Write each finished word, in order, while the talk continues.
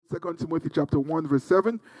2 Timothy chapter 1 verse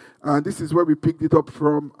 7. And this is where we picked it up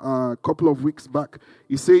from a couple of weeks back.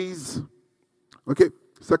 It says, okay,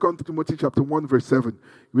 2 Timothy chapter 1 verse 7.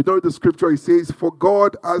 We know the scripture, it says, for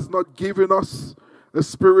God has not given us a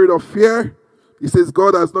spirit of fear. It says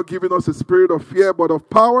God has not given us a spirit of fear, but of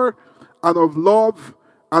power and of love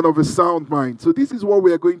and of a sound mind. So this is what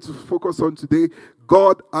we are going to focus on today.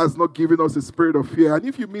 God has not given us a spirit of fear. And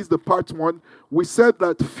if you missed the part 1, we said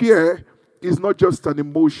that fear is not just an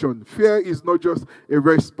emotion. Fear is not just a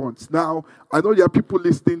response. Now, I know there are people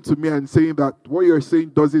listening to me and saying that what you're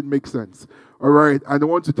saying doesn't make sense. All right, and I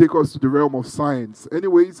want to take us to the realm of science.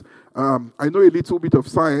 Anyways, I know a little bit of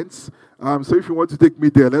science. So if you want to take me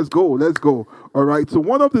there, let's go. All right, so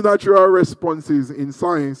one of the natural responses in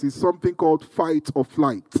science is something called fight or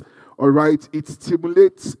flight. All right, it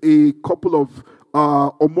stimulates a couple of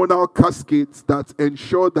hormonal cascades that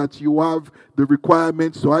ensure that you have the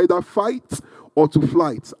requirements to either fight or to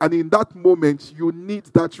flight. And in that moment, you need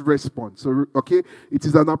that response. So, okay, it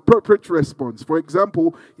is an appropriate response. For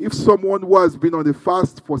example, if someone who has been on a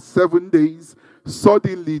fast for 7 days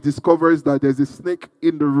suddenly discovers that there's a snake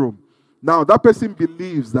in the room, now that person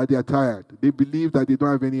believes that they are tired. They believe that they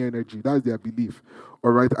don't have any energy. That's their belief.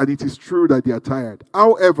 All right, and it is true that they are tired.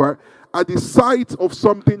 However, at the sight of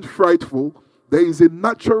something frightful, there is a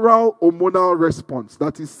natural hormonal response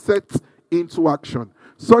that is set into action,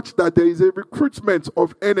 such that there is a recruitment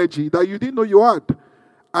of energy that you didn't know you had.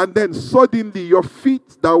 And then suddenly your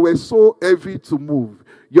feet that were so heavy to move,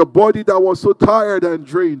 your body that was so tired and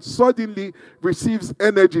drained, suddenly receives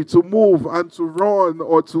energy to move and to run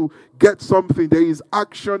or to get something. There is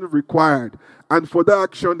action required. And for that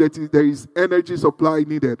action, there is energy supply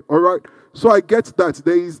needed. All right? So I get that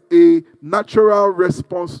there is a natural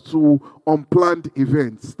response to unplanned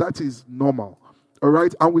events. That is normal. All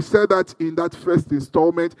right? And we said that in that first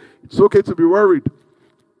installment, it's okay to be worried.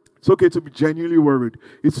 It's okay to be genuinely worried.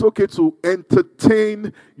 It's okay to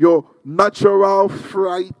entertain your natural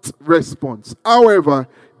fright response. However,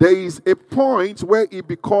 there is a point where it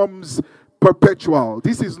becomes perpetual.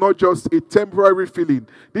 This is not just a temporary feeling.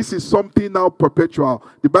 This is something now perpetual.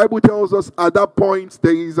 The Bible tells us at that point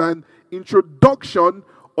there is an introduction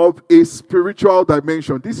of a spiritual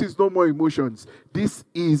dimension. This is no more emotions. This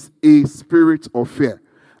is a spirit of fear.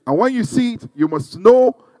 And when you see it, you must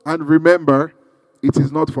know and remember it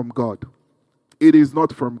is not from God. It is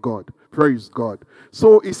not from God. Praise God.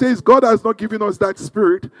 So it says God has not given us that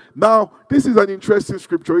spirit. Now, this is an interesting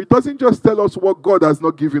scripture. It doesn't just tell us what God has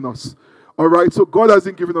not given us. All right, so God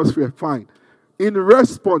hasn't given us fear. Fine. In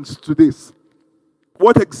response to this,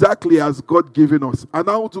 what exactly has God given us? And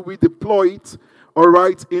how do we deploy it, all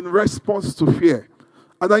right, in response to fear?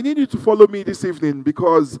 And I need you to follow me this evening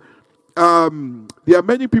because there are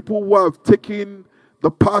many people who have taken the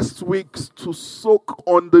past weeks to soak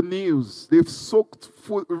on the news. They've soaked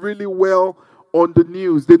really well on the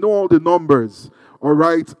news. They know all the numbers, all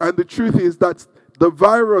right? And the truth is that the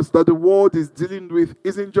virus that the world is dealing with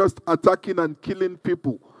isn't just attacking and killing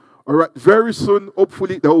people, all right? Very soon,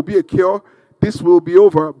 hopefully, there will be a cure. This will be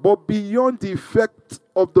over. But beyond the effect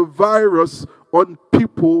of the virus on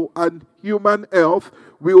people and human health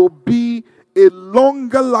will be a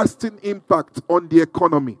longer-lasting impact on the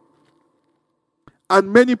economy.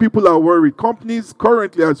 And many people are worried. Companies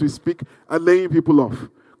currently, as we speak, are laying people off.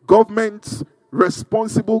 Governments,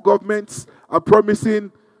 responsible governments are promising,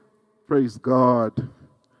 praise God,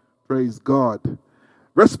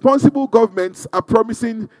 responsible governments are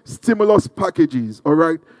promising stimulus packages, all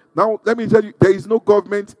right? Now, let me tell you, there is no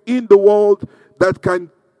government in the world that can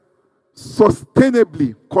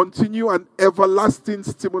sustainably continue an everlasting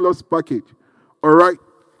stimulus package, all right?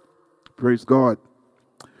 Praise God.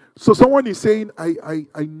 So someone is saying, I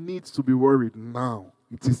need to be worried now.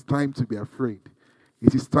 It is time to be afraid.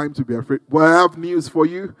 It is time to be afraid. Well, I have news for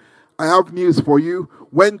you.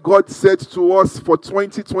 When God said to us for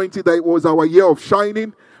 2020 that it was our year of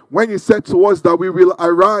shining, when he said to us that we will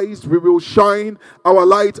arise, we will shine, our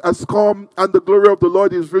light has come, and the glory of the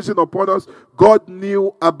Lord is risen upon us, God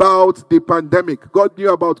knew about the pandemic. God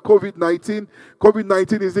knew about COVID-19.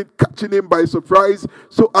 COVID-19 isn't catching him by surprise.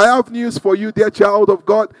 So I have news for you, dear child of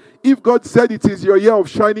God. If God said it is your year of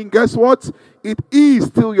shining, guess what? It is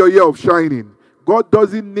still your year of shining. God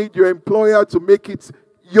doesn't need your employer to make it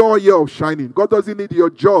your year of shining. God doesn't need your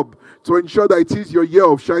job to ensure that it is your year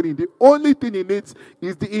of shining. The only thing he needs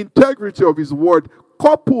is the integrity of his word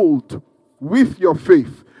coupled with your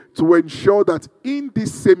faith to ensure that in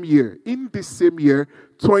this same year,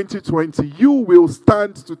 2020, you will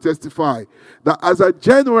stand to testify that as at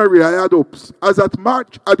January, I had hopes. As at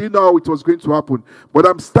March, I didn't know how it was going to happen. But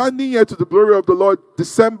I'm standing here to the glory of the Lord,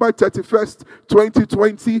 December 31st,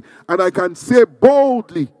 2020, and I can say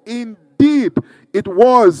boldly, indeed, it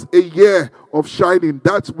was a year of shining.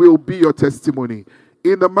 That will be your testimony.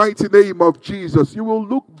 In the mighty name of Jesus, you will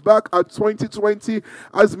look back at 2020.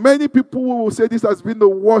 As many people will say this has been the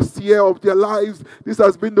worst year of their lives. This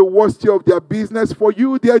has been the worst year of their business. For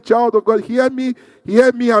you, dear child of God, hear me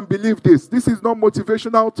and believe this. This is not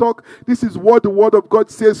motivational talk. This is what the word of God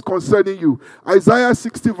says concerning you. Isaiah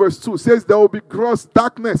 60 verse 2 says there will be gross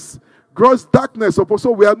darkness. Gross darkness.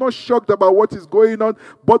 So we are not shocked about what is going on,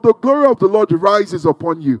 but the glory of the Lord rises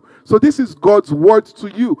upon you. So this is God's word to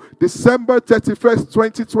you. December 31st,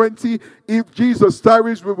 2020, if Jesus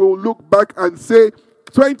tarries, we will look back and say,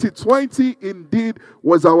 2020 indeed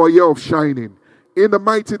was our year of shining. In the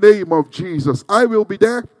mighty name of Jesus, I will be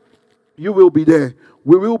there. You will be there.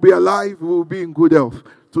 We will be alive. We will be in good health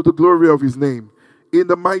to the glory of his name. In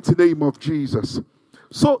the mighty name of Jesus.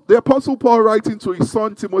 So the Apostle Paul, writing to his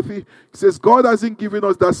son Timothy, says, God hasn't given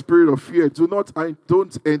us that spirit of fear.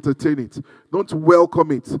 Don't entertain it. Don't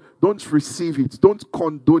welcome it. Don't receive it. Don't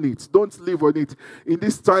condone it. Don't live on it. In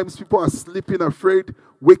these times, people are sleeping afraid,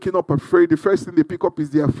 waking up afraid. The first thing they pick up is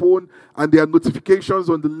their phone and their notifications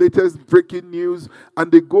on the latest breaking news,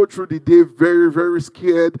 and they go through the day very, very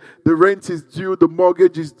scared. The rent is due, the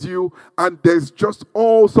mortgage is due, and there's just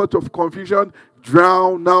all sorts of confusion.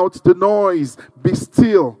 Drown out the noise. Be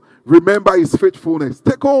still. Remember his faithfulness.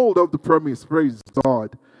 Take hold of the promise. Praise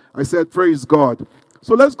God. I said, praise God.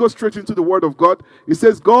 So let's go straight into the word of God. It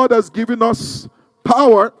says, God has given us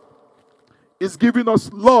power, is giving us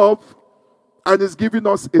love, and is giving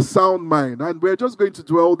us a sound mind. And we're just going to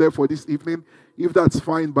dwell there for this evening. If that's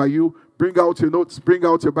fine by you, bring out your notes, bring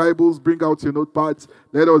out your Bibles, bring out your notepads.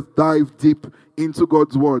 Let us dive deep into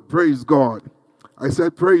God's word. Praise God. I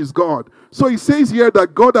said, praise God. So he says here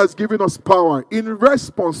that God has given us power. In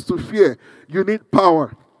response to fear, you need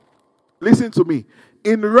power. Listen to me.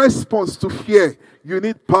 In response to fear, you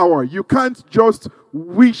need power. You can't just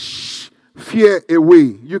wish fear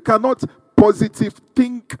away. You cannot positive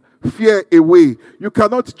think fear away. You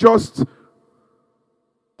cannot just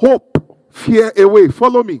hope fear away.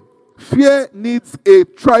 Follow me. Fear needs a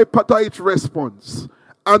tripartite response.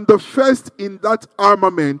 And the first in that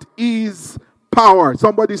armament is power.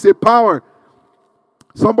 Somebody say power.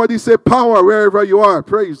 Somebody say power wherever you are.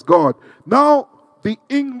 Praise God. Now, the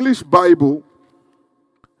English Bible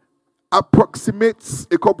approximates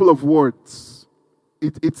a couple of words.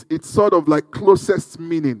 It's sort of like closest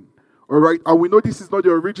meaning. All right. And we know this is not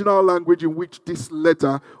the original language in which this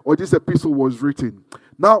letter or this epistle was written.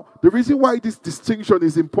 Now, the reason why this distinction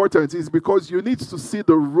is important is because you need to see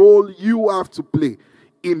the role you have to play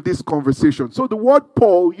in this conversation. So the word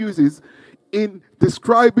Paul uses in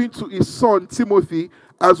describing to his son Timothy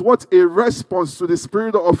as what a response to the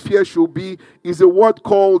spirit of fear should be is a word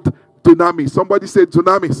called dunamis. Somebody say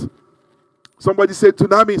dunamis. Somebody say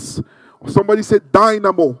dunamis. Somebody say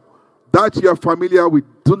dynamo. That you are familiar with.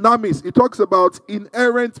 Dunamis. It talks about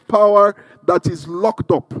inherent power that is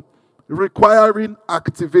locked up, requiring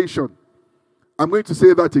activation. I'm going to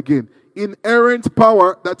say that again. Inherent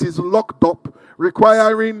power that is locked up,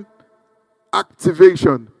 requiring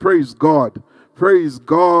activation. Praise God. Praise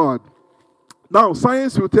God. Now,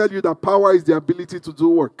 science will tell you that power is the ability to do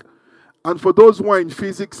work. And for those who are in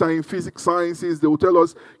physics and in physics sciences, they will tell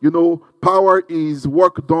us, power is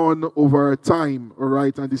work done over time, all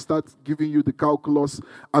right? And they start giving you the calculus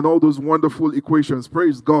and all those wonderful equations.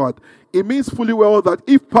 Praise God. It means fully well that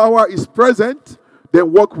if power is present,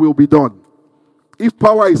 then work will be done. If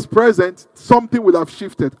power is present, something will have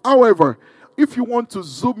shifted. However, if you want to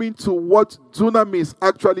zoom into what dunamis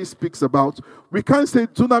actually speaks about, we can't say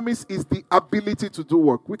dunamis is the ability to do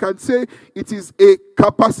work. We can say it is a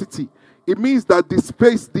capacity. It means that the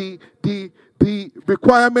space, the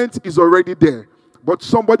requirement is already there, but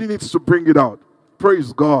somebody needs to bring it out.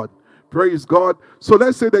 Praise God. Praise God. So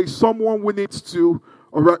let's say there is someone who needs to,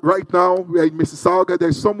 right now, we are in Mississauga,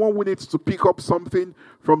 there's someone who needs to pick up something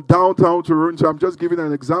from downtown Toronto. I'm just giving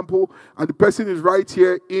an example. And the person is right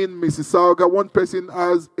here in Mississauga. One person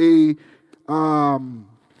has a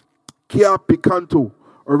Kia Picanto.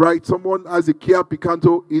 All right, someone has a Kia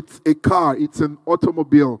Picanto. It's a car. It's an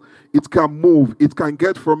automobile. It can move. It can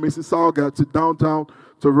get from Mississauga to downtown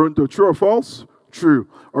Toronto. True or false? True.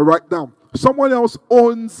 All right, now, someone else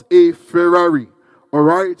owns a Ferrari. All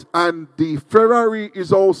right, and the Ferrari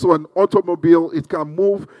is also an automobile. It can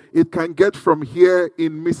move, it can get from here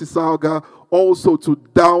in Mississauga also to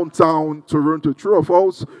downtown Toronto. True or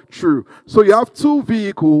false? True. So you have two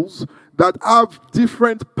vehicles that have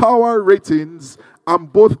different power ratings,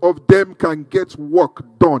 and both of them can get work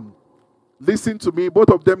done. Listen to me, both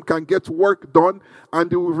of them can get work done, and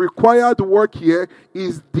the required work here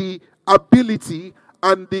is the ability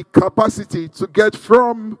and the capacity to get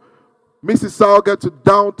from Mississauga to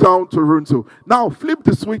downtown Toronto. Now, flip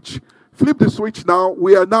the switch. Flip the switch now.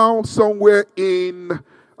 We are now somewhere in,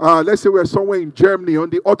 let's say we're somewhere in Germany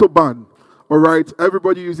on the Autobahn. All right,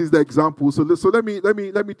 everybody uses the example. So let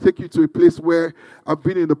me take you to a place where I've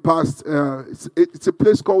been in the past. It's a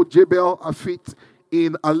place called Jebel Afit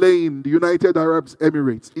in Alain, the United Arab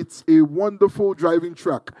Emirates. It's a wonderful driving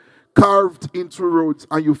track, carved into roads,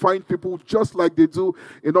 and you find people just like they do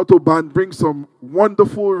in Autobahn, bring some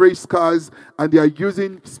wonderful race cars, and they are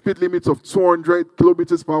using speed limits of 200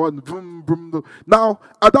 kilometers per hour. And vroom, vroom. Now,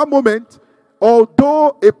 at that moment,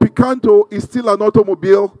 although a Picanto is still an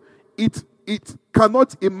automobile, it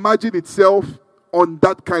cannot imagine itself on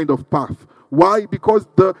that kind of path. Why? Because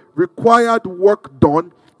the required work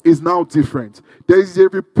done is now different. There is a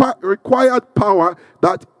required power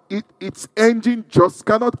that its engine just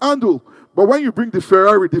cannot handle. But when you bring the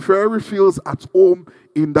Ferrari feels at home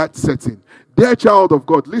in that setting. Dear child of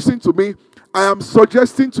God, listen to me. I am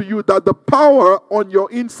suggesting to you that the power on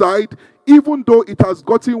your inside, even though it has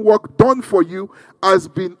gotten work done for you, has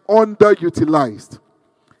been underutilized.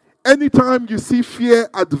 Anytime you see fear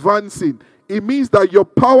advancing, it means that your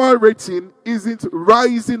power rating isn't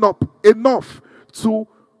rising up enough to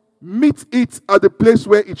meet it at the place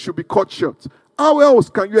where it should be cut short. How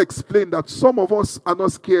else can you explain that some of us are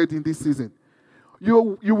not scared in this season?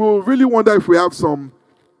 You will really wonder if we have some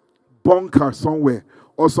bunker somewhere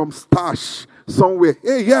or some stash somewhere.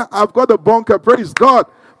 Hey, yeah, I've got a bunker. Praise God.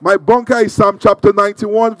 My bunker is Psalm chapter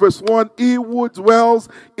 91, verse 1. He who dwells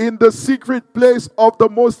in the secret place of the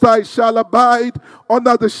Most High shall abide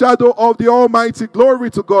under the shadow of the Almighty. Glory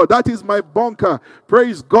to God. That is my bunker.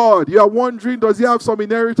 Praise God. You are wondering, does he have some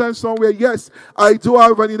inheritance somewhere? Yes, I do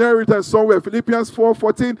have an inheritance somewhere. Philippians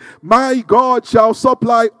 4:14. My God shall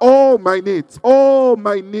supply all my needs,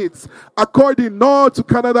 according not to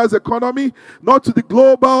Canada's economy, not to the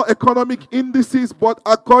global economic indices, but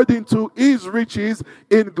according to his riches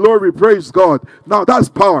in glory. Praise God. Now that's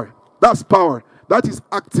power. That's power. That is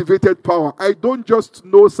activated power. I don't just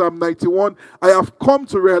know Psalm 91. I have come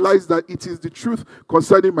to realize that it is the truth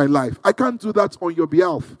concerning my life. I can't do that on your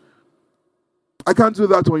behalf. I can't do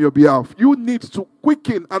that on your behalf. You need to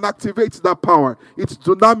quicken and activate that power. It's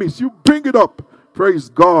dunamis. You bring it up. Praise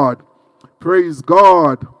God. Praise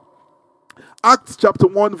God. Acts chapter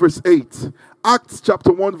 1 verse 8. Acts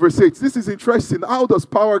chapter 1 verse 8. This is interesting. How does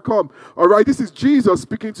power come? All right, this is Jesus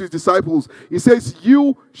speaking to his disciples. He says,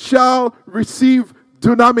 you shall receive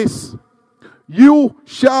dunamis. You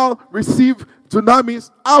shall receive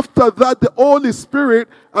dunamis. After that, the Holy Spirit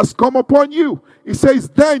has come upon you. He says,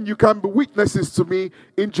 then you can be witnesses to me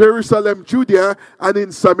in Jerusalem, Judea, and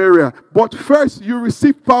in Samaria. But first, you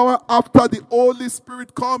receive power after the Holy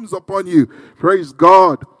Spirit comes upon you. Praise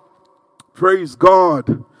God. Praise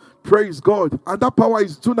God. Praise God. And that power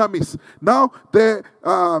is dunamis. Now,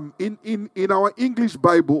 in our English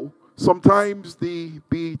Bible, sometimes the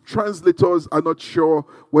translators are not sure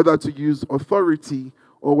whether to use authority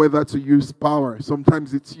or whether to use power.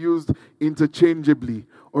 Sometimes it's used interchangeably.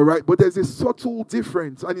 All right, but there's a subtle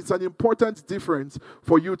difference, and it's an important difference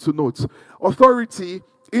for you to note. Authority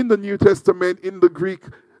in the New Testament, in the Greek,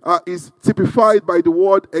 is typified by the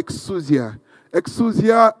word exousia.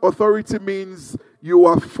 Exousia, authority means you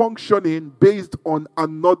are functioning based on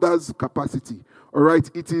another's capacity. All right,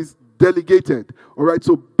 it is delegated. All right,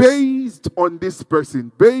 so based on this person,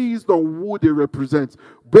 based on who they represent,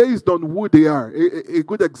 based on who they are. A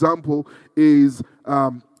good example is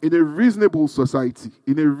in a reasonable society.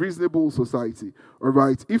 In a reasonable society, all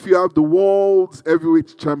right, if you have the world's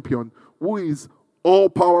heavyweight champion who is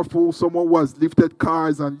all-powerful, someone who has lifted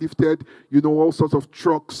cars and lifted, all sorts of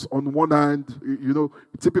trucks on one hand,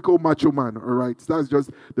 typical macho man, all right? That's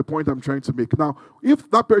just the point I'm trying to make. Now, if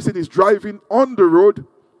that person is driving on the road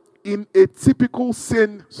in a typical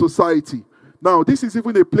sane society, now this is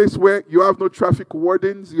even a place where you have no traffic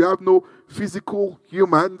wardens, you have no physical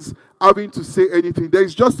humans having to say anything. There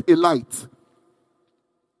is just a light.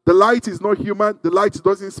 The light is not human, the light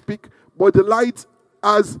doesn't speak, but the light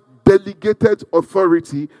has delegated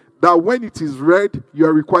authority that when it is red, you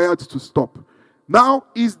are required to stop. Now,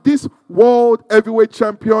 is this world heavyweight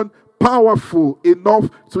champion powerful enough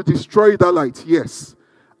to destroy that light? Yes.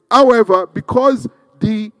 However, because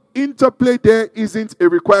the interplay there isn't a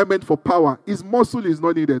requirement for power. His muscle is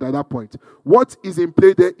not needed at that point. What is in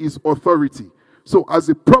play there is authority. So as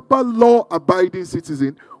a proper law-abiding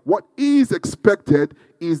citizen, what is expected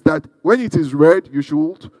is that when it is read, you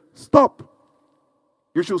should stop.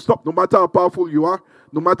 You should stop no matter how powerful you are,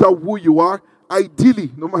 no matter who you are.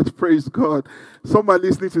 Ideally, no matter, praise God. Some are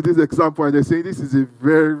listening to this example and they're saying this is a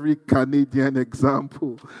very Canadian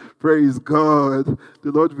example. Praise God.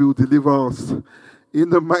 The Lord will deliver us in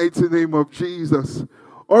the mighty name of Jesus.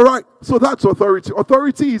 All right, so that's authority.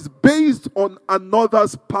 Authority is based on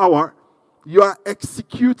another's power. You are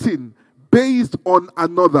executing based on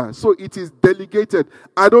another. So it is delegated.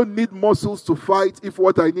 I don't need muscles to fight if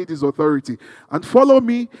what I need is authority. And follow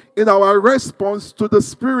me in our response to the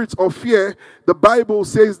spirit of fear. The Bible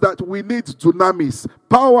says that we need dunamis,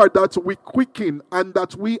 power that we quicken and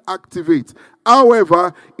that we activate.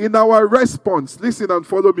 However, in our response, listen and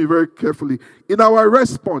follow me very carefully. In our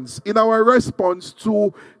response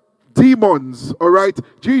to demons, all right,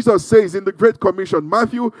 Jesus says in the Great Commission,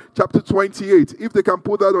 Matthew chapter 28, if they can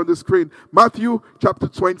put that on the screen, Matthew chapter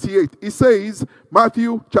 28, he says,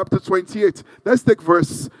 Matthew chapter 28, let's take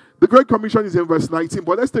verse, the Great Commission is in verse 19,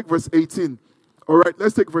 but let's take verse 18, all right,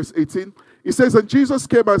 let's take verse 18. He says, and Jesus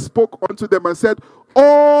came and spoke unto them and said,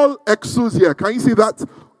 all exousia, can you see that?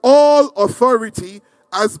 All authority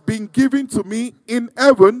has been given to me in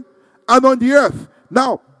heaven and on the earth.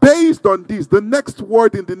 Now, based on this, the next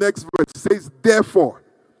word in the next verse says, therefore.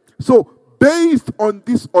 So, based on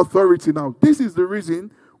this authority now, this is the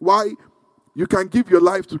reason why you can give your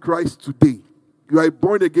life to Christ today. You are a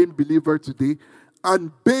born-again believer today.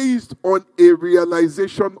 And based on a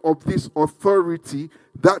realization of this authority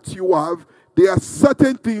that you have, there are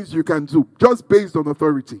certain things you can do just based on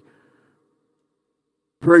authority.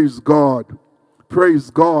 Praise God. Praise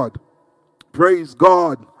God. Praise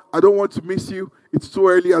God. I don't want to miss you. It's too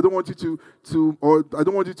early. I don't want you I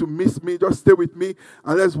don't want you to miss me. Just stay with me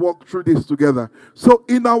and let's walk through this together. So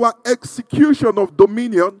in our execution of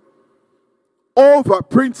dominion over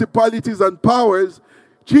principalities and powers,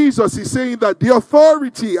 Jesus is saying that the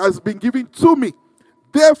authority has been given to me.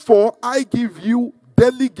 Therefore, I give you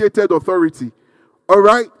delegated authority. All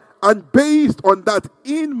right? And based on that,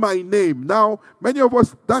 in my name. Now, many of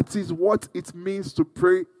us, that is what it means to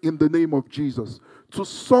pray in the name of Jesus. To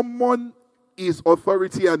someone his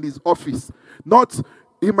authority and his office. Not,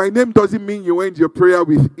 in my name doesn't mean you end your prayer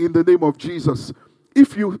with, in the name of Jesus.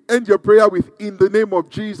 If you end your prayer with, in the name of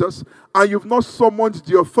Jesus, and you've not summoned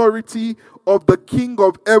the authority of the King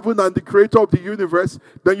of heaven and the creator of the universe,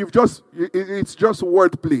 then it's just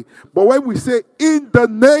wordplay. But when we say, in the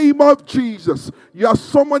name of Jesus, you are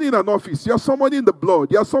summoning an office, you are summoning the blood,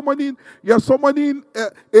 you are summoning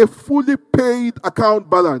a fully paid account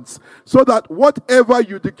balance, so that whatever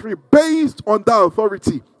you decree based on that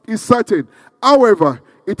authority is certain. However,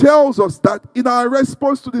 it tells us that in our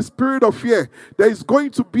response to the spirit of fear, there is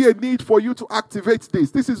going to be a need for you to activate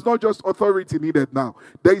this. This is not just authority needed now.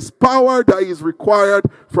 There is power that is required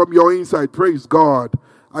from your inside. Praise God.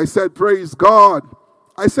 I said, praise God.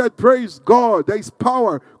 I said, praise God. There is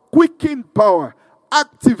power, quickened power,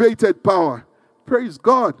 activated power. Praise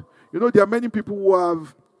God. You know, there are many people who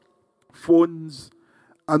have phones,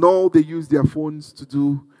 and all they use their phones to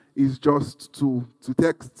do is just to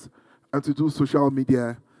text and to do social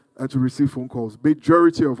media and to receive phone calls.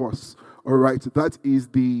 Majority of us, all right, that is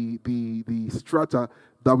the strata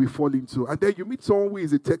that we fall into. And then you meet someone who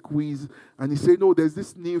is a tech whiz, and you say, no, there's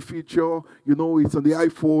this new feature, you know, it's on the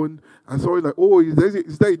iPhone. And so you're like, oh,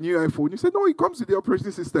 is there a new iPhone? You say, no, it comes with the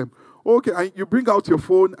operating system. Okay, and you bring out your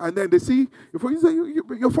phone, and then they see your phone. You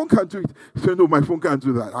say, your phone can't do it. You say, no, my phone can't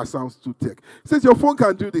do that. That sounds too tech. It says, your phone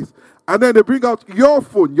can't do this. And then they bring out your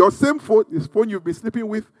phone, your same phone, this phone you've been sleeping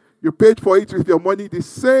with. You paid for it with your money. The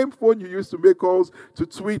same phone you used to make calls, to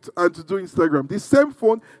tweet, and to do Instagram. The same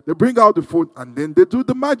phone, they bring out the phone, and then they do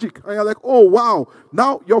the magic. And you're like, oh, wow.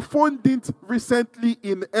 Now, your phone didn't recently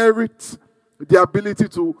inherit the ability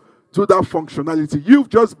to do that functionality. You've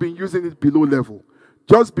just been using it below level.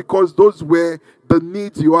 Just because those were the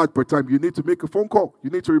needs you had per time. You need to make a phone call.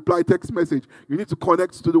 You need to reply text message. You need to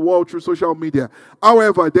connect to the world through social media.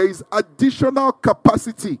 However, there is additional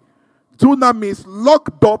capacity, dunamis,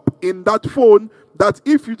 locked up in that phone, that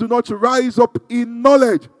if you do not rise up in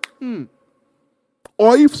knowledge,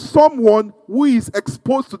 or if someone who is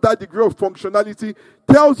exposed to that degree of functionality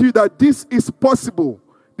tells you that this is possible,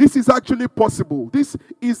 this is actually possible, this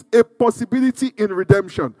is a possibility in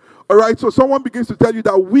redemption. All right, so someone begins to tell you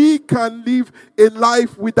that we can live a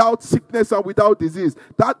life without sickness and without disease.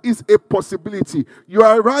 That is a possibility. You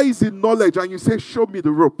arise in knowledge and you say, show me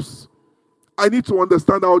the ropes. I need to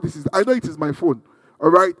understand how this is. I know it is my phone. All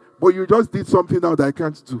right? But you just did something now that I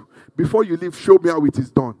can't do. Before you leave, show me how it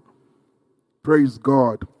is done. Praise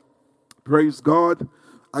God. Praise God.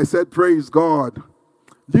 I said, praise God.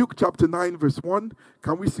 Luke chapter 9 verse 1.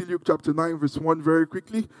 Can we see Luke chapter 9 verse 1 very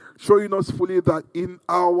quickly? Showing us fully that in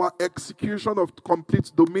our execution of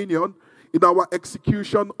complete dominion, there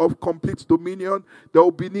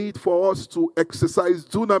will be need for us to exercise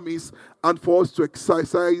dunamis and for us to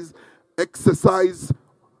exercise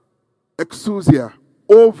exousia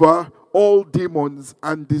over all demons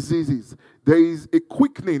and diseases. There is a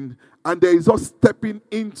quickening and there is us stepping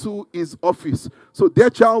into his office. So, dear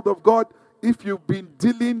child of God, if you've been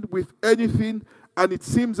dealing with anything and it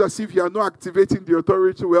seems as if you are not activating the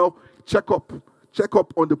authority well, check up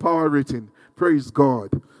on the power rating. Praise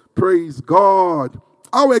God. Praise God.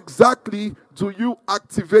 How exactly do you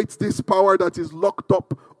activate this power that is locked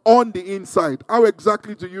up on the inside? How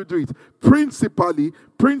exactly do you do it? Principally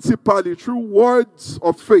through words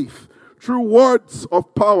of faith, through words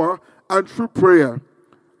of power, and through prayer.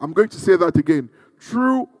 I'm going to say that again.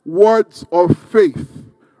 Through words of faith.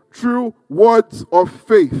 Through words of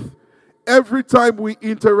faith. Every time we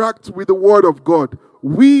interact with the Word of God,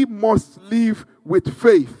 we must live with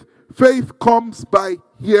faith. Faith comes by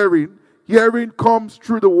hearing. Hearing comes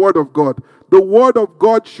through the Word of God. The Word of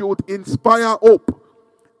God should inspire hope.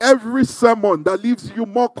 Every sermon that leaves you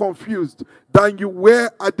more confused than you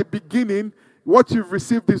were at the beginning, what you've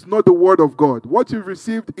received is not the Word of God. What you've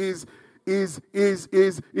received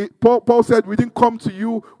Paul said, we didn't come to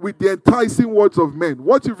you with the enticing words of men.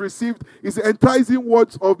 What you've received is the enticing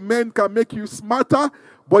words of men can make you smarter,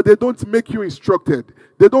 but they don't make you instructed.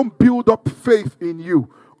 They don't build up faith in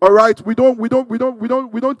you. All right, we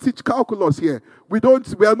don't teach calculus here. We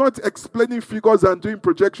are not explaining figures and doing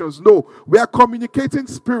projections. No, we are communicating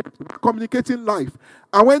spirit, communicating life.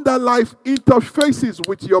 And when that life interfaces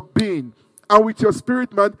with your being and with your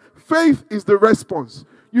spirit, man, faith is the response.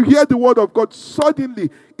 You hear the word of God, suddenly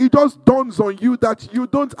it just dawns on you that you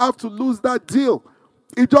don't have to lose that deal.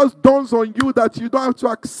 It just dawns on you that you don't have to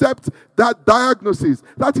accept that diagnosis.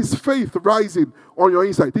 That is faith rising on your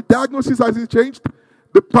inside. The diagnosis hasn't changed.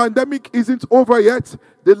 The pandemic isn't over yet.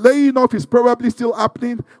 The laying off is probably still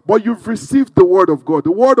happening, but you've received the word of God.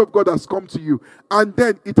 The word of God has come to you, and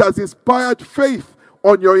then it has inspired faith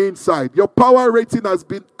on your inside. Your power rating has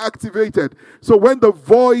been activated. So when the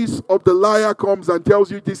voice of the liar comes and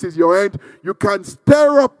tells you this is your end, you can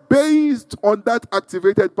stir up based on that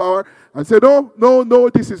activated power and say, no,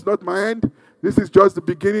 this is not my end. This is just the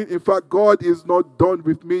beginning. In fact, God is not done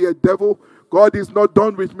with me yet, devil. God is not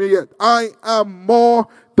done with me yet. I am more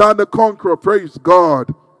than a conqueror. Praise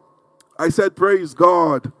God. I said, praise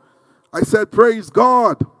God. I said, praise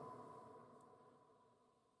God.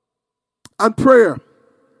 And prayer.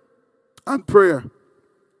 And prayer.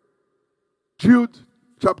 Jude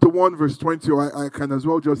chapter 1 verse 20, or I can as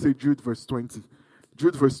well just say Jude verse 20.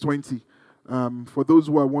 Jude verse 20. For those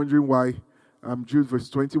who are wondering why Jude verse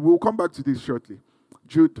 20, we'll come back to this shortly.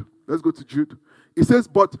 Jude, let's go to Jude. It says,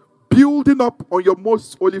 but building up on your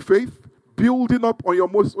most holy faith, building up on your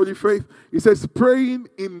most holy faith. It says praying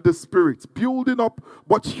in the Spirit, building up,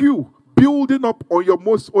 but you building up on your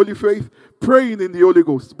most holy faith, praying in the Holy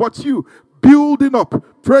Ghost. But you building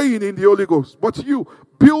up, praying in the Holy Ghost. But you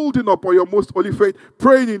building up on your most holy faith,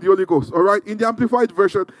 praying in the Holy Ghost. All right. In the Amplified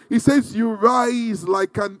Version, it says you rise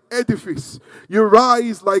like an edifice. You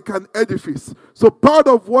rise like an edifice. So part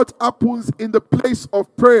of what happens in the place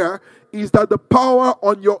of prayer is that the power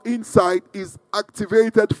on your inside is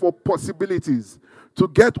activated for possibilities to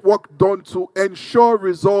get work done, to ensure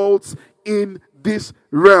results in this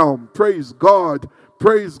realm. Praise God.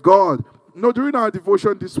 Praise God. During our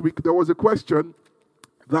devotion this week, there was a question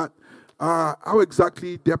that how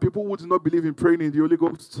exactly there are people who do not believe in praying in the Holy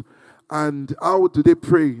Ghost, and how do they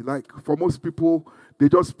pray? Like for most people, they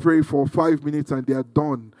just pray for 5 minutes and they are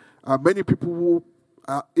done. Many people who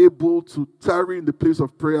are able to tarry in the place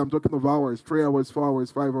of prayer, I'm talking of hours, 3 hours, 4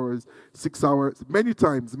 hours, 5 hours, 6 hours. Many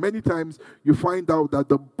times you find out that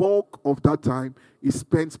the bulk of that time is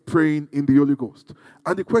spent praying in the Holy Ghost.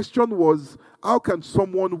 And the question was, how can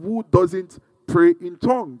someone who doesn't pray in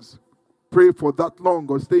tongues pray for that long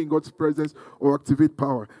or stay in God's presence or activate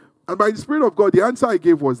power? And by the Spirit of God, the answer I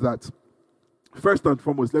gave was that, first and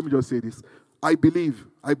foremost, let me just say this. I believe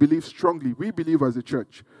strongly, we believe as a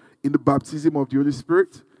church, in the baptism of the Holy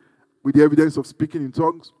Spirit, with the evidence of speaking in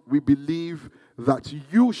tongues. We believe that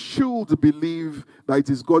you should believe that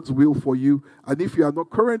it is God's will for you. And if you are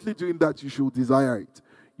not currently doing that, you should desire it.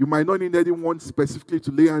 You might not need anyone specifically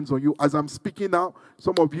to lay hands on you. As I'm speaking now,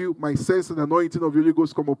 some of you might sense an anointing of the Holy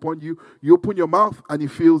Ghost come upon you. You open your mouth and he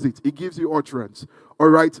feels it. He gives you utterance. All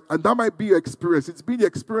right? And that might be your experience. It's been the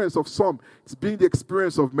experience of some. It's been the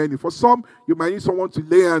experience of many. For some, you might need someone to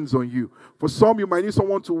lay hands on you. For some, you might need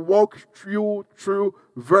someone to walk through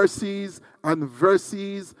verses and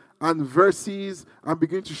verses and verses and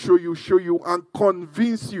begin to show you and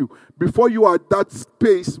convince you before you are at that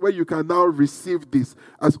space where you can now receive this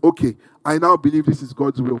as, okay, I now believe this is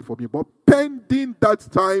God's will for me. But pending that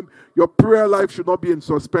time, your prayer life should not be in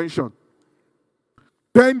suspension.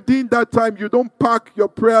 Pending that time, you don't park your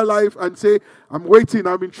prayer life and say, I'm waiting,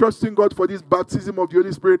 I'm trusting God for this baptism of the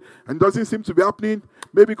Holy Spirit, and it doesn't seem to be happening.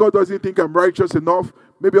 Maybe God doesn't think I'm righteous enough.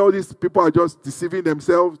 Maybe all these people are just deceiving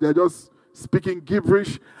themselves. They're just speaking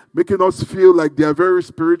gibberish, making us feel like they are very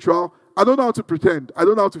spiritual. I don't know how to pretend. I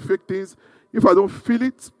don't know how to fake things. If I don't feel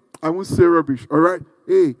it, I won't say rubbish. All right?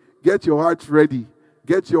 Hey, get your heart ready.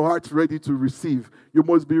 Get your heart ready to receive. You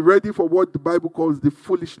must be ready for what the Bible calls the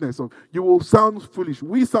foolishness of. You will sound foolish.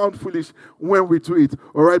 We sound foolish when we do it.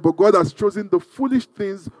 All right? But God has chosen the foolish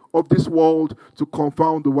things of this world to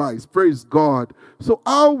confound the wise. Praise God. So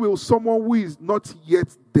how will someone who is not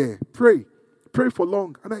yet there pray? Pray for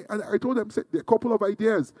long. And I told them, said, a couple of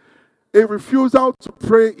ideas. A refusal to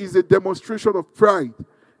pray is a demonstration of pride.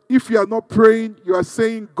 If you are not praying, you are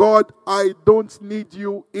saying, God, I don't need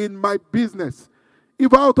you in my business.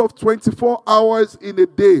 If out of 24 hours in a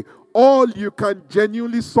day, all you can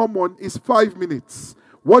genuinely summon is 5 minutes,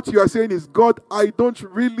 what you are saying is, God, I don't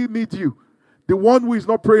really need you. The one who is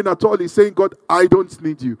not praying at all is saying, God, I don't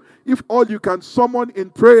need you. If all you can summon in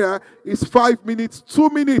prayer is 5 minutes, 2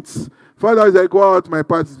 minutes, Father, as I go out, my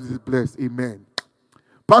path is blessed. Amen.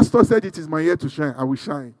 Pastor said it is my year to shine. I will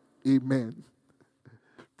shine. Amen.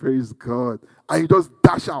 Praise God. And you just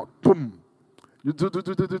dash out. Boom. You do.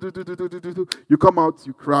 You come out,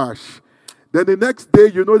 you crash. Then the next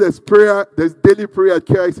day, you know there's prayer, there's daily prayer at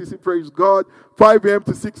KICC, praise God. 5 a.m.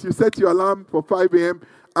 to 6, you set your alarm for 5 a.m.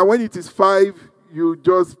 And when it is 5, you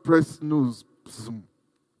just press snooze.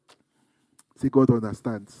 See, God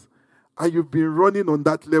understands. And you've been running on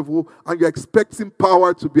that level, and you're expecting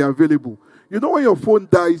power to be available. You know when your phone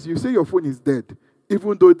dies, you say your phone is dead,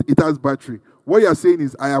 even though it has battery. What you're saying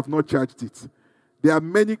is, I have not charged it. There are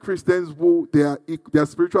many Christians who their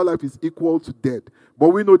spiritual life is equal to dead. But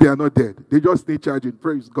we know they are not dead. They just need charging.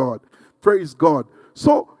 Praise God. Praise God.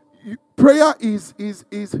 So prayer is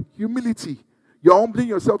humility. You're humbling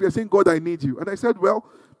yourself. You're saying, God, I need you. And I said, well,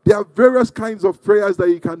 there are various kinds of prayers that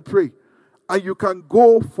you can pray. And you can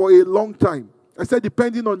go for a long time. I said,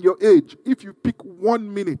 depending on your age, if you pick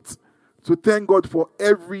 1 minute to thank God for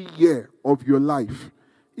every year of your life.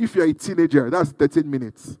 If you're a teenager, that's 13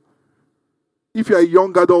 minutes. If you're a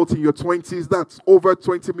young adult in your 20s, that's over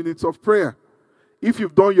 20 minutes of prayer. If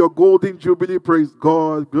you've done your golden jubilee, praise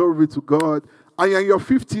God, glory to God, and you're in your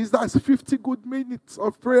 50s, that's 50 good minutes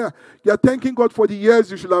of prayer. You're thanking God for the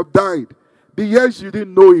years you should have died, the years you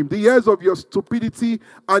didn't know him, the years of your stupidity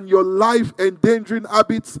and your life-endangering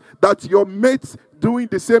habits that your mates doing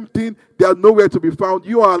the same thing, they are nowhere to be found.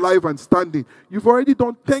 You are alive and standing. You've already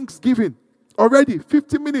done Thanksgiving. Already,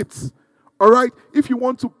 50 minutes. All right? If you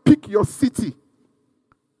want to pick your city,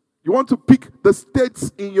 you want to pick the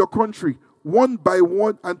states in your country, one by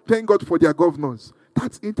one, and thank God for their governors.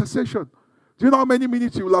 That's intercession. Do you know how many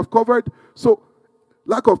minutes you will have covered? So,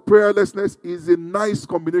 lack of prayerlessness is a nice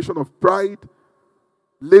combination of pride,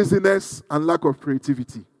 laziness, and lack of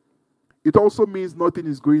creativity. It also means nothing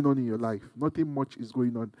is going on in your life. Nothing much is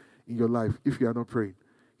going on in your life if you are not praying.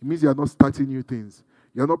 It means you are not starting new things.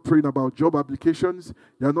 You are not praying about job applications.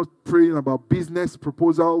 You are not praying about business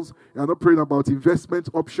proposals. You are not praying about investment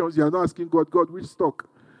options. You are not asking God, which stock?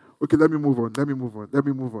 Okay, let me move on.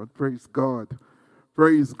 Praise God.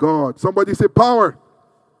 Praise God. Somebody say power.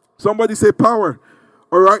 Somebody say power.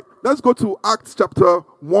 All right, let's go to Acts chapter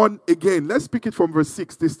 1 again. Let's pick it from verse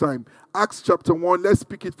 6 this time. Acts chapter 1, let's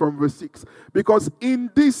pick it from verse 6. Because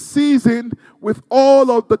in this season, with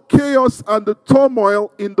all of the chaos and the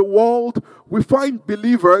turmoil in the world, we find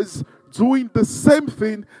believers doing the same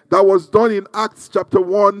thing that was done in Acts chapter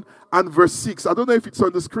 1 and verse 6. I don't know if it's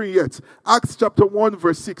on the screen yet. Acts chapter 1,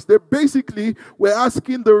 verse 6. They basically were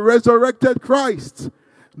asking the resurrected Christ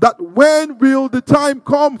that when will the time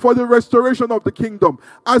come for the restoration of the kingdom?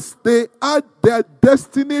 As they had their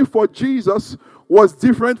destiny for Jesus was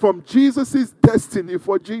different from Jesus' destiny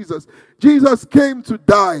for Jesus. Jesus came to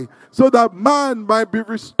die so that man might be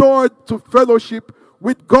restored to fellowship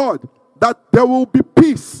with God, that there will be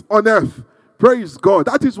peace on earth. Praise God.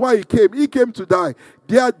 That is why he came. He came to die.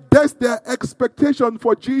 Their expectation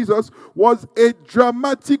for Jesus was a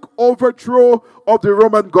dramatic overthrow of the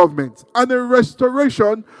Roman government and a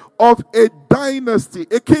restoration of a dynasty,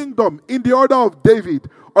 a kingdom in the order of David.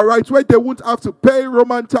 All right, where they won't have to pay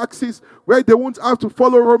Roman taxes, where they won't have to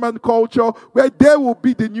follow Roman culture, where there will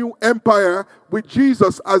be the new empire with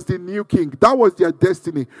Jesus as the new king. That was their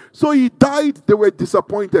destiny. So he died, they were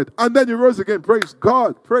disappointed. And then he rose again. Praise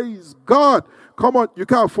God. Praise God. Come on, you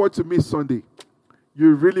can't afford to miss Sunday.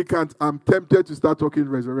 You really can't. I'm tempted to start talking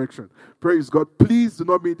resurrection. Praise God. Please do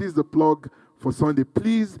not miss. This is the plug for Sunday.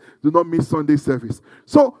 Please do not miss Sunday service.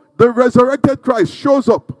 So the resurrected Christ shows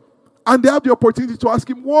up. And they have the opportunity to ask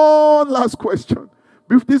him one last question.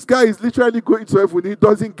 If this guy is literally going to heaven, he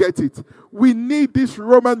doesn't get it. We need this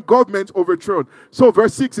Roman government overthrown. So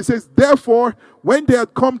verse 6, it says, therefore, when they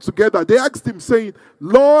had come together, they asked him, saying,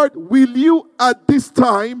 Lord, will you at this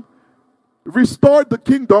time restore the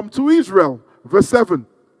kingdom to Israel? Verse 7,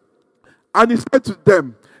 and he said to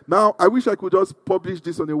them, now I wish I could just publish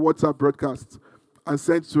this on a WhatsApp broadcast and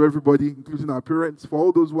send to everybody, including our parents, for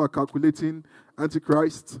all those who are calculating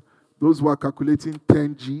Antichrist, those who are calculating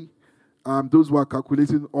 10G, those who are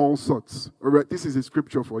calculating all sorts. All right, this is a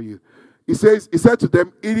scripture for you. He said to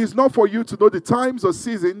them, it is not for you to know the times or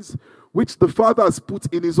seasons which the Father has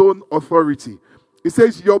put in his own authority. He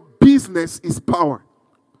says, your business is power.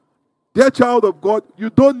 Dear child of God, you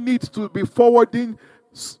don't need to be forwarding.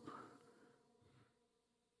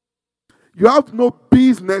 You have no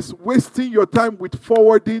business wasting your time with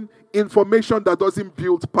forwarding information that doesn't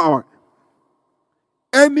build power.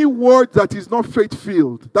 Any word that is not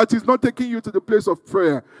faith-filled, that is not taking you to the place of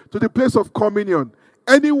prayer, to the place of communion,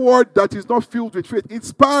 any word that is not filled with faith,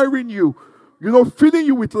 inspiring you, filling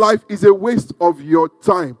you with life is a waste of your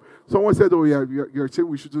time. Someone said, oh yeah, you're saying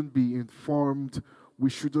we shouldn't be informed, we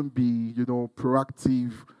shouldn't be,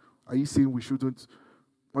 proactive. Are you saying we shouldn't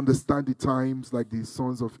understand the times like the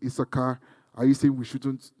sons of Issachar? Are you saying we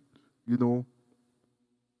shouldn't,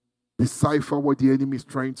 decipher what the enemy is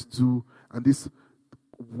trying to do? And this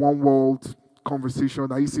one world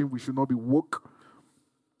conversation, are you saying we should not be woke?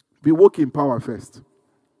 Be woke in power first.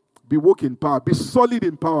 Be woke in power. Be solid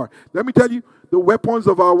in power. Let me tell you, the weapons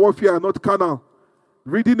of our warfare are not carnal.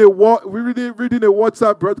 Reading a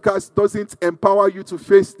WhatsApp broadcast doesn't empower you to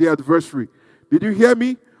face the adversary. Did you hear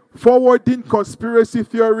me? Forwarding conspiracy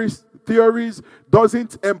theories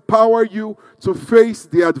doesn't empower you to face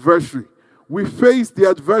the adversary. We face the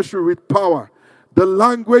adversary with power. The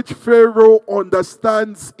language Pharaoh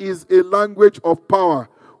understands is a language of power.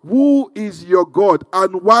 Who is your God,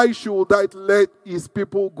 and why should I let his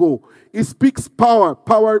people go? He speaks power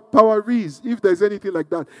is, if there's anything like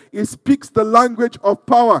that. He speaks the language of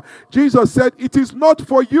power. Jesus said, it is not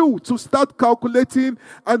for you to start calculating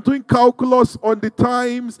and doing calculus on the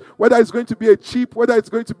times, whether it's going to be a chip, whether it's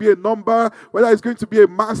going to be a number, whether it's going to be a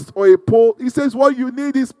mast or a pole. He says, what you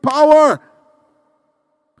need is power.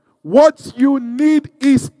 What you need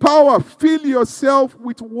is power. Fill yourself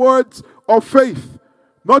with words of faith,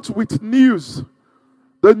 not with news.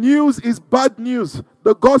 The news is bad news.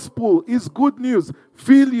 The gospel is good news.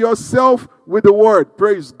 Fill yourself with the word.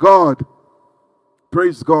 Praise God.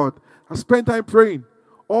 Praise God. I spent time praying.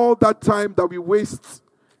 All that time that we waste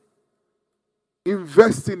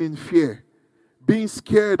investing in fear, being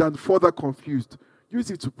scared and further confused.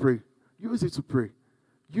 Use it to pray. Use it to pray.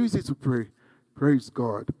 Use it to pray. Praise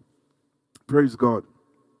God. Praise God.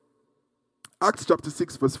 Acts chapter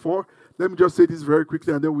 6 verse 4. Let me just say this very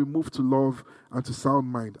quickly and then we move to love and to sound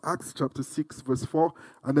mind. Acts chapter 6 verse 4,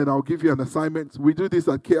 and then I'll give you an assignment. We do this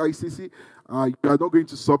at KICC. You are not going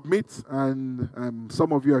to submit, and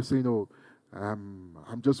some of you are saying, oh,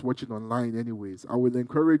 I'm just watching online anyways. I will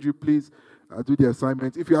encourage you, please do the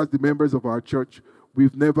assignment. If you ask the members of our church,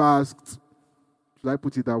 we've never asked, should I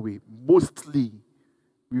put it that way? Mostly,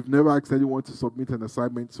 we've never asked anyone to submit an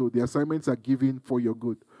assignment, so the assignments are given for your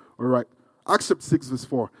good. All right. Acts chapter 6 verse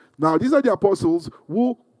 4. Now, these are the apostles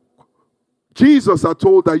who Jesus had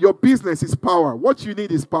told that your business is power. What you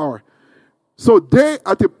need is power. So they,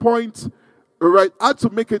 at a point, all right, had to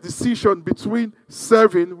make a decision between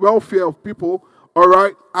serving welfare of people, all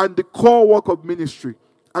right, and the core work of ministry.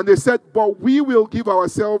 And they said, but we will give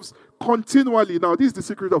ourselves continually. Now, this is the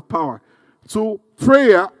secret of power. To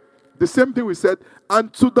prayer, the same thing we said,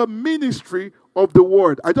 and to the ministry of the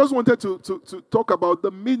word. I just wanted to talk about the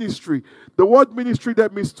ministry. The word ministry,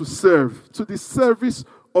 that means to serve, to the service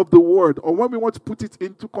of the word. Or when we want to put it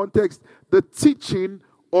into context, the teaching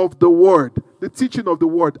of the word. The teaching of the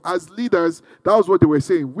word. As leaders, that was what they were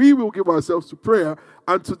saying. We will give ourselves to prayer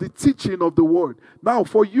and to the teaching of the word. Now,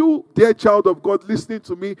 for you, dear child of God, listening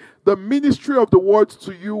to me, the ministry of the word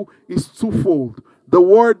to you is twofold. The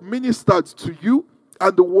word ministered to you,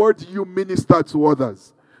 and the word you minister to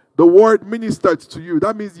others. The word ministered to you.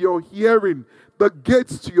 That means you're hearing the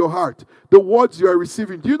gates to your heart, the words you are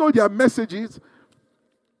receiving. Do you know there are messages?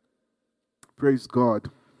 Praise God.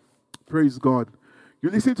 Praise God. You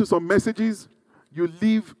listen to some messages, you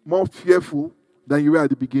leave more fearful than you were at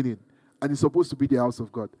the beginning. And it's supposed to be the house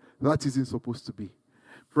of God. That isn't supposed to be.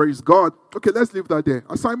 Praise God. Okay, let's leave that there.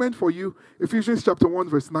 Assignment for you, Ephesians chapter 1,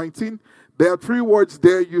 verse 19. There are 3 words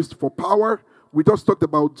there used for power. We just talked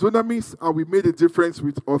about dunamis, and we made a difference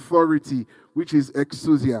with authority, which is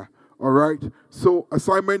exousia. All right? So,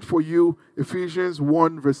 assignment for you, Ephesians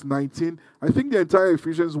 1, verse 19. I think the entire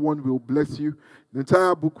Ephesians 1 will bless you. The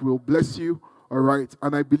entire book will bless you. All right?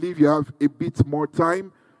 And I believe you have a bit more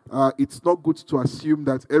time. It's not good to assume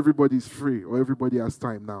that everybody is free or everybody has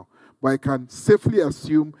time now. But I can safely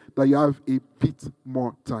assume that you have a bit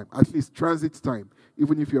more time, at least transit time,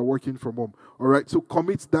 even if you're working from home. All right, so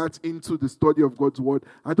commit that into the study of God's word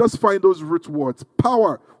and just find those root words.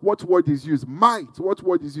 Power, what word is used? Might, what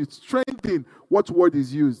word is used? Strengthen, what word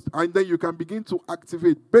is used? And then you can begin to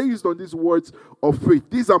activate based on these words of faith.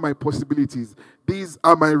 These are my possibilities. These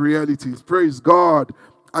are my realities. Praise God.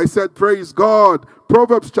 I said, praise God.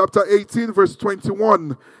 Proverbs chapter 18, verse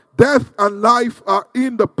 21. Death and life are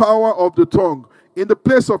in the power of the tongue. In the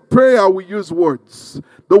place of prayer, we use words.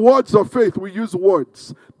 The words of faith, we use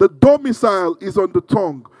words. The domicile is on the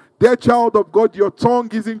tongue. Dear child of God, your tongue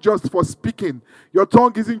isn't just for speaking. Your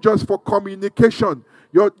tongue isn't just for communication.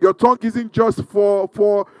 Your tongue isn't just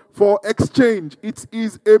for exchange. It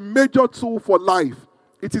is a major tool for life.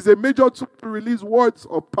 It is a major tool to release words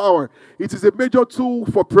of power. It is a major tool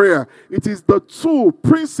for prayer. It is the tool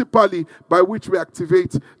principally by which we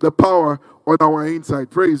activate the power on our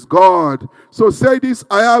inside. Praise God. So say this: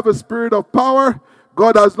 I have a spirit of power.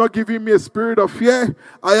 God has not given me a spirit of fear.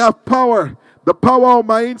 I have power. The power on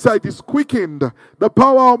my inside is quickened. The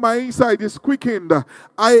power on my inside is quickened.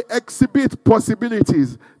 I exhibit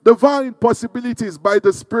possibilities, divine possibilities by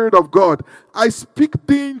the Spirit of God. I speak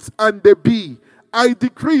things and they be. I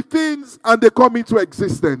decree things and they come into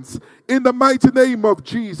existence. In the mighty name of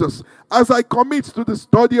Jesus, as I commit to the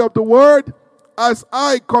study of the Word, as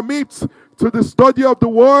I commit to the study of the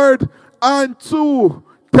Word and to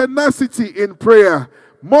tenacity in prayer,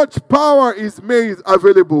 much power is made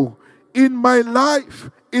available in my life,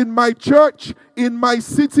 in my church, in my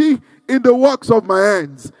city, in the works of my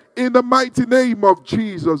hands. In the mighty name of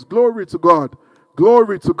Jesus. Glory to God.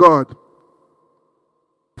 Glory to God.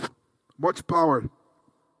 Much power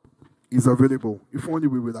is available if only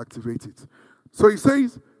we will activate it. So he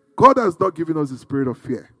says, God has not given us the spirit of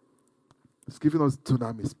fear. He's given us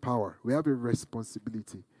dunamis, power. We have a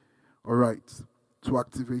responsibility, all right, to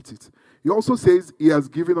activate it. He also says he has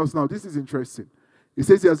given us, now this is interesting. He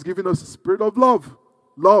says he has given us a spirit of love.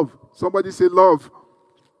 Love. Somebody say love.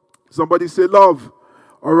 Somebody say love.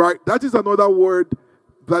 All right, that is another word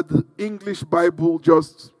that the English Bible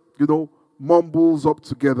just, mumbles up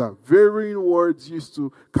together. Varying words used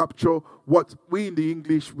to capture what we in the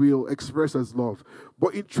English will express as love.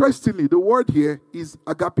 But interestingly, the word here is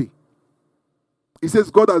agape. It says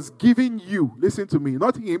God has given you, listen to me,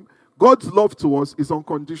 not him. God's love to us is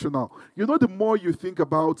unconditional. The more you think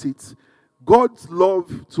about it, God's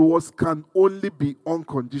love to us can only be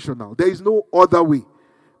unconditional. There is no other way.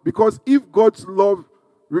 Because if God's love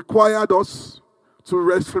required us to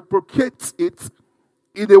reciprocate it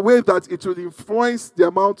in a way that it will influence the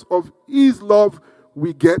amount of his love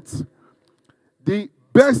we get, the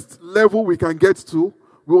best level we can get to,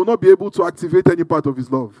 we will not be able to activate any part of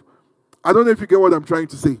his love. I don't know if you get what I'm trying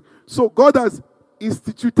to say. So God has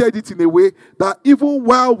instituted it in a way that even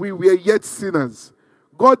while we were yet sinners,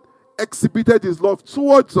 God exhibited his love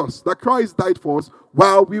towards us, that Christ died for us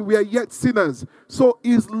while we were yet sinners. So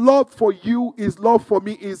his love for you, his love for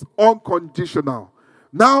me is unconditional.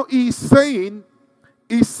 Now he's saying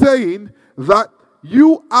that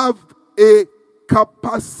you have a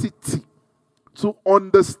capacity to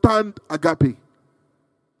understand agape.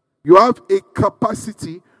 You have a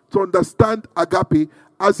capacity to understand agape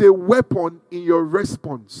as a weapon in your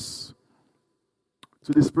response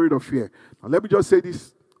to the spirit of fear. Now let me just say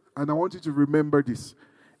this, and I want you to remember this.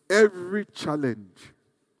 Every challenge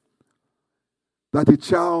that a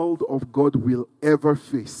child of God will ever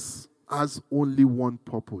face has only one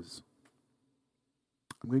purpose.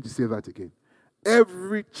 I'm going to say that again.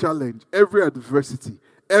 Every challenge, every adversity,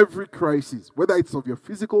 every crisis, whether it's of your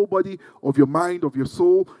physical body, of your mind, of your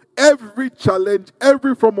soul, every challenge,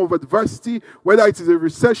 every form of adversity, whether it is a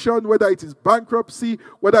recession, whether it is bankruptcy,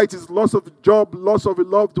 whether it is loss of a job, loss of a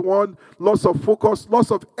loved one, loss of focus, loss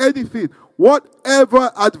of anything,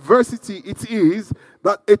 whatever adversity it is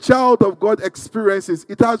that a child of God experiences,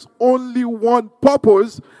 it has only one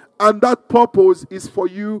purpose, and that purpose is for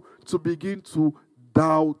you to begin to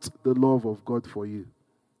doubt the love of God for you.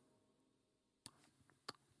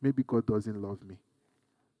 Maybe God doesn't love me.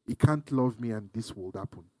 He can't love me and this will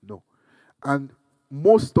happen. No. And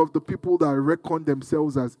most of the people that reckon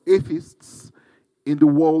themselves as atheists in the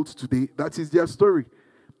world today, that is their story.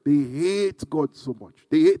 They hate God so much.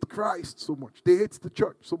 They hate Christ so much. They hate the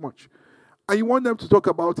church so much. And you want them to talk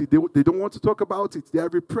about it. They don't want to talk about it. They are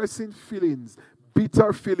repressing feelings,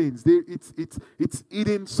 bitter feelings. It's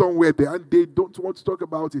hidden somewhere there, and they don't want to talk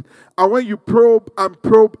about it. And when you probe and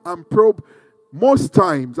probe and probe, most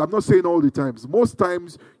times, I'm not saying all the times, most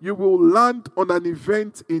times you will land on an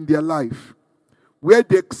event in their life where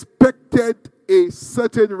they expected a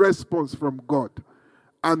certain response from God.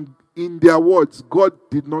 And in their words, God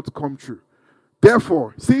did not come true.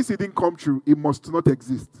 Therefore, since it didn't come true, it must not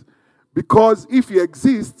exist. Because if it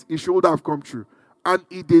exists, it should have come true. And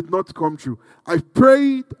it did not come true. I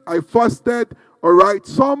prayed, I fasted, all right,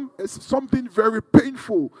 something very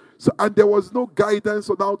painful. So, and there was no guidance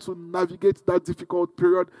on how to navigate that difficult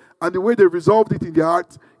period. And the way they resolved it in their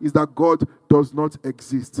heart is that God does not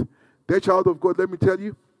exist. Dear child of God, let me tell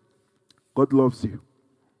you, God loves you.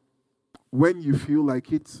 When you feel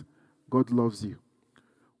like it, God loves you.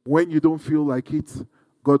 When you don't feel like it,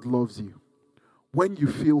 God loves you. When you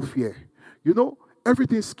feel fear, you know,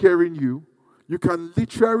 everything scaring you, you can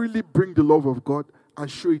literally bring the love of God and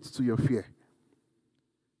show it to your fear.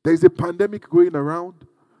 There's a pandemic going around.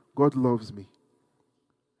 God loves me.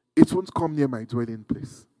 It won't come near my dwelling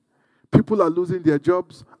place. People are losing their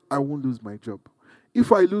jobs. I won't lose my job.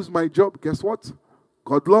 If I lose my job, guess what?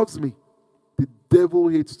 God loves me. The devil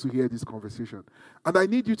hates to hear this conversation. And I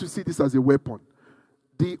need you to see this as a weapon.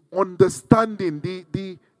 The understanding,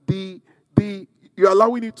 you're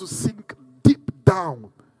allowing it to sink deep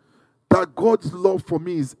down that God's love for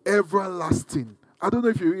me is everlasting. I don't know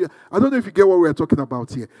if you get what we're talking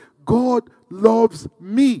about here. God loves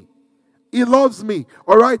me. He loves me.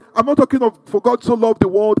 All right? I'm not talking of for God so loved the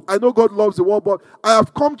world. I know God loves the world, but I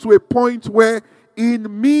have come to a point where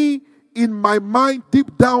in me, in my mind,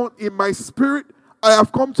 deep down in my spirit, I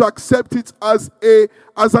have come to accept it as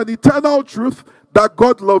an eternal truth that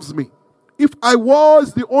God loves me. If I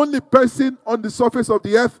was the only person on the surface of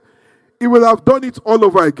the earth, He will have done it all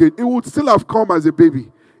over again. It would still have come as a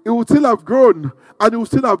baby. It would still have grown, and it would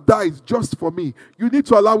still have died just for me. You need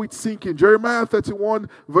to allow it sink in. Jeremiah 31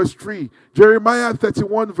 verse 3. Jeremiah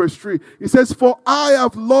 31 verse 3. It says, "For I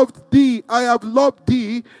have loved thee, I have loved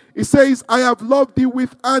thee." It says, "I have loved thee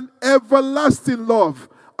with an everlasting love."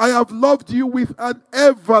 I have loved you with an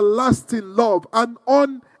everlasting love, an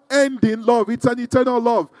unending love. It's an eternal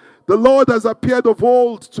love. The Lord has appeared of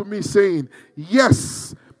old to me, saying,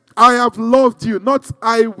 "Yes, I have loved you, not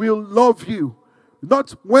I will love you."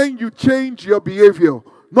 Not when you change your behavior.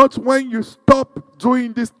 Not when you stop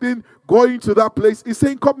doing this thing, going to that place. He's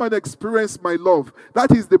saying, come and experience my love.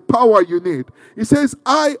 That is the power you need. He says,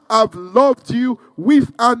 I have loved you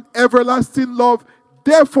with an everlasting love.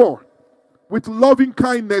 Therefore, with loving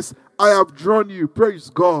kindness, I have drawn you.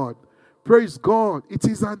 Praise God. Praise God. It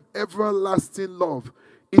is an everlasting love.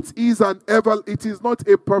 It is not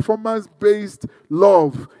a performance-based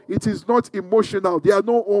love. It is not emotional. There are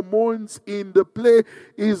no hormones in the play.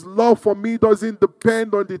 His love for me doesn't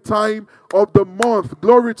depend on the time of the month.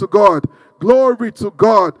 Glory to God. Glory to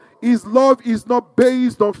God. His love is not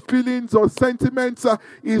based on feelings or sentiments.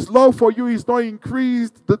 His love for you is not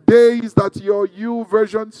increased the days that your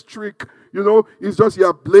YouVersion streak. You know, it's just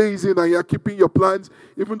you're blazing and you're keeping your plans.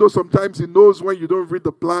 Even though sometimes He knows when you don't read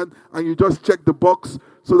the plan and you just check the box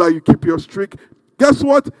so that you keep your streak. Guess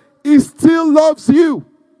what? He still loves you.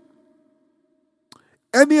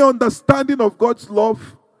 Any understanding of God's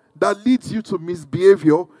love that leads you to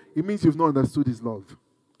misbehavior, it means you've not understood His love.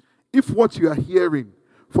 If what you are hearing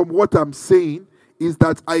from what I'm saying is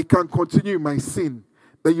that I can continue in my sin,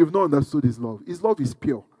 then you've not understood His love. His love is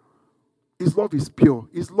pure. His love is pure.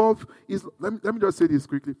 His love is... Let me just say this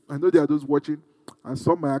quickly. I know there are those watching, and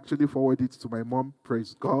some might actually forward it to my mom.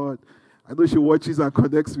 Praise God. I know she watches and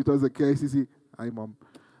connects with us at KICC. Hi, Mom.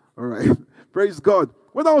 All right. Praise God.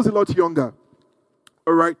 When I was a lot younger,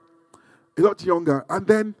 all right, a lot younger, and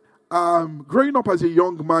then growing up as a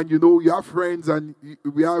young man, you have friends and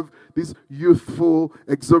we have this youthful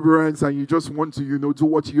exuberance and you just want to, do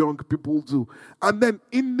what young people do. And then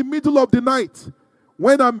in the middle of the night,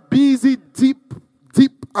 when I'm busy, deep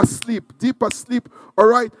asleep, all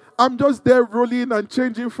right, I'm just there rolling and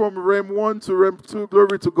changing from REM 1 to REM 2,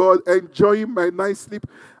 glory to God, enjoying my nice sleep.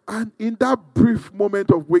 And in that brief moment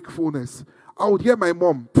of wakefulness, I would hear my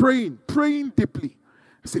mom praying deeply.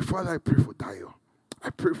 I say, Father, I pray for Dayo. I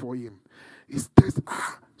pray for him. It's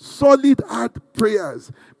solid, hard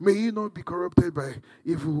prayers. May he not be corrupted by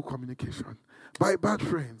evil communication, by bad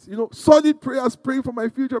friends. Solid prayers, praying for my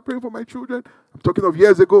future, praying for my children. I'm talking of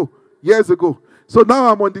years ago. So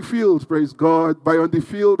now I'm on the field, praise God. By on the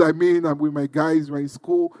field, I mean I'm with my guys, we're in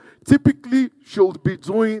school. Typically, should be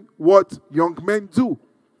doing what young men do,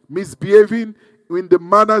 misbehaving in the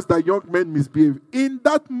manners that young men misbehave. In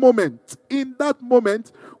that moment,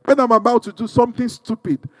 when I'm about to do something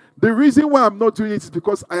stupid, the reason why I'm not doing it is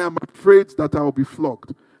because I am afraid that I will be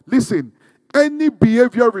flogged. Listen, any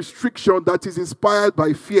behavior restriction that is inspired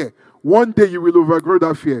by fear, one day you will overgrow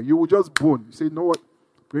that fear. You will just bone. You say, you know what?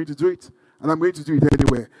 I'm going to do it. And I'm going to do it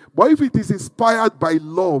anyway. But if it is inspired by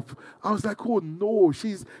love, I was like, oh no,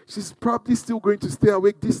 she's probably still going to stay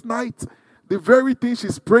awake this night. The very thing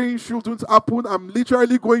she's praying shouldn't happen. I'm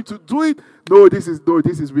literally going to do it. No, this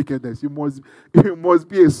is wickedness. You must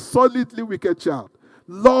be a solidly wicked child.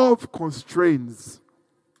 Love constrains.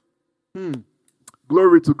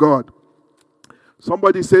 Glory to God.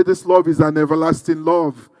 Somebody say this love is an everlasting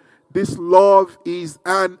love. This love is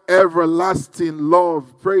an everlasting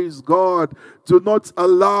love. Praise God. Do not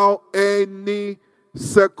allow any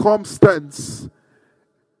circumstance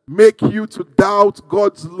make you to doubt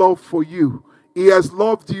God's love for you. He has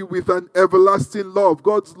loved you with an everlasting love.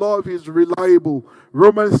 God's love is reliable.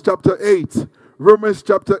 Romans chapter 8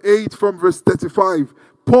 from verse 35.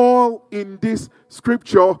 Paul in this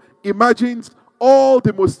scripture imagines all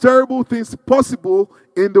the most terrible things possible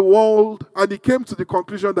in the world, and he came to the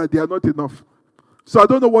conclusion that they are not enough. So I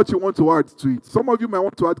don't know what you want to add to it. Some of you might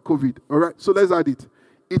want to add COVID. All right, so let's add it.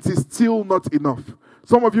 It is still not enough.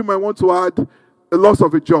 Some of you might want to add the loss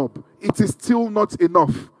of a job. It is still not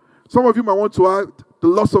enough. Some of you might want to add the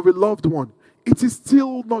loss of a loved one. It is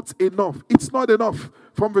still not enough. It's not enough.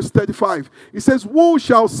 From verse 35, it says, who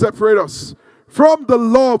shall separate us from the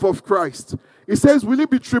love of Christ? It says, will it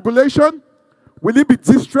be tribulation? Will it be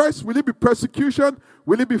distress? Will it be persecution?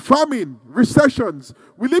 Will it be famine, recessions?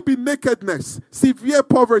 Will it be nakedness, severe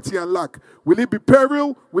poverty and lack? Will it be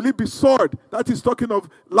peril? Will it be sword? That is talking of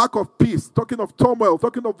lack of peace, talking of turmoil,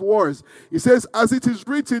 talking of wars. It says, as it is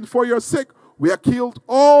written, for your sake we are killed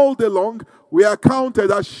all day long. We are counted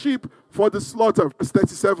as sheep for the slaughter. Verse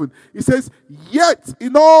 37. It says, yet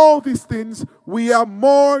in all these things we are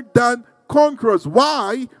more than conquerors.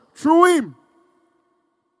 Why? Through him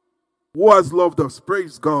who has loved us.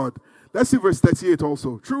 Praise God. Let's see verse 38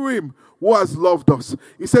 also. Through him who has loved us.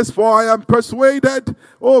 He says, for I am persuaded.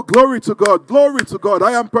 Oh, glory to God. Glory to God.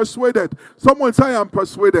 I am persuaded. Someone say, I am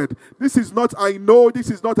persuaded. This is not I know.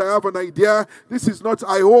 This is not I have an idea. This is not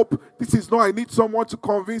I hope. This is not I need someone to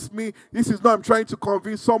convince me. This is not I'm trying to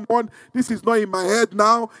convince someone. This is not in my head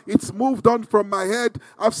now. It's moved on from my head.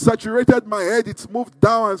 I've saturated my head. It's moved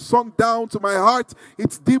down and sunk down to my heart.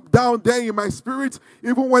 It's deep down there in my spirit.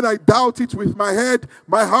 Even when I doubt it with my head,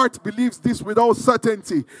 my heart believes this with all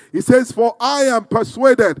certainty. He says, for I am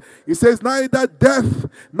persuaded. He says, neither death,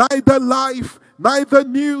 neither life, neither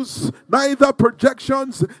news, neither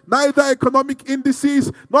projections, neither economic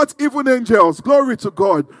indices, not even angels, glory to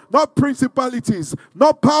God, not principalities,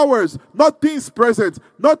 not powers, not things present,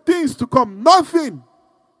 not things to come, nothing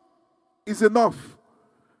is enough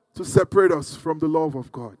to separate us from the love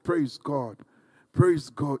of God. Praise God. Praise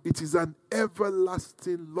God. It is an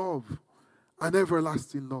everlasting love. An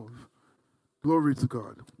everlasting love. Glory to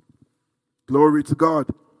God. Glory to God.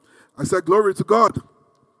 I said, glory to God.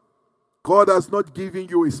 God has not given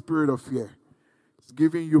you a spirit of fear. He's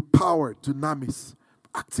giving you power, dunamis,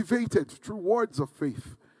 activated through words of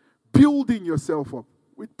faith, building yourself up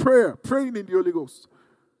with prayer, praying in the Holy Ghost,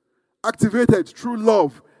 activated through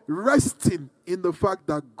love, resting in the fact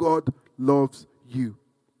that God loves you.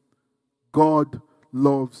 God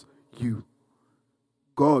loves you.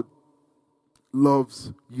 God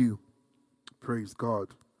loves you. Praise God.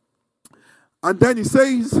 And then he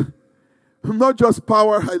says, not just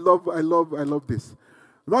power, I love this.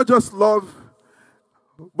 Not just love,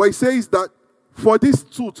 but he says that for this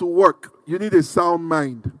tool to work, you need a sound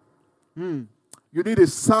mind. You need a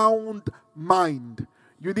sound mind.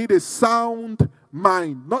 You need a sound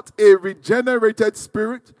mind, not a regenerated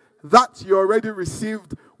spirit that you already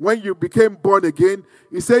received when you became born again.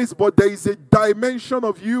 It says, but there is a dimension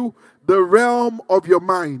of you, the realm of your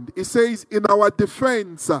mind. It says, in our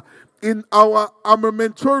defense, in our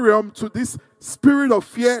armamentarium to this spirit of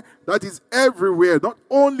fear that is everywhere. Not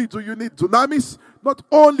only do you need dunamis, not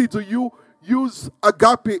only do you use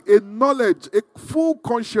agape, a knowledge, a full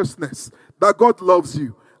consciousness that God loves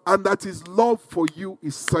you and that his love for you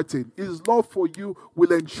is certain. His love for you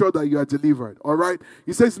will ensure that you are delivered. All right?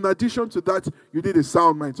 He says, in addition to that, you need a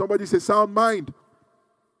sound mind. Somebody say, sound mind.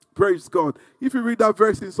 Praise God. If you read that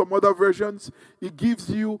verse in some other versions, it gives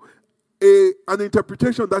you an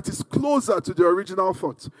interpretation that is closer to the original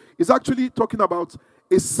thought. It's actually talking about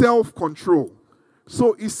a self-control.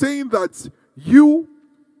 So he's saying that you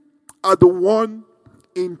are the one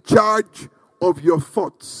in charge of your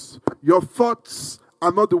thoughts. Your thoughts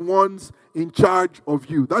are not the ones in charge of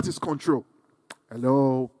you. That is control.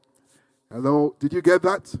 Hello? Hello? Did you get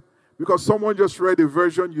that? Because someone just read a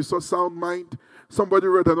version, you saw sound mind. Somebody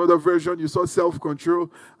read another version, you saw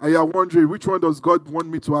self-control, and you're wondering, which one does God want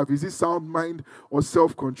me to have? Is it sound mind or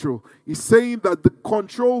self-control? He's saying that the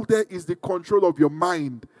control there is the control of your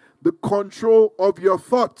mind, the control of your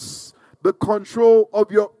thoughts, the control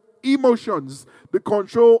of your emotions, the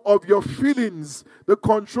control of your feelings, the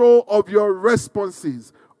control of your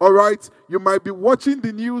responses. All right? You might be watching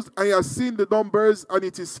the news and you're seeing the numbers and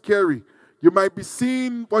it is scary. You might be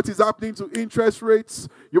seeing what is happening to interest rates.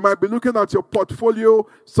 You might be looking at your portfolio.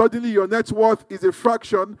 Suddenly your net worth is a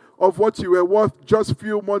fraction of what you were worth just a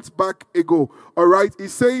few months back ago. All right?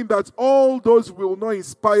 He's saying that all those will not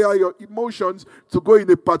inspire your emotions to go in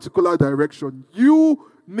a particular direction. You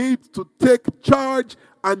need to take charge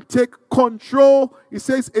and take control. He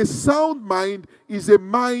says a sound mind is a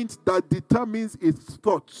mind that determines its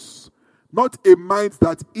thoughts, not a mind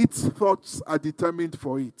that its thoughts are determined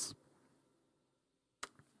for it.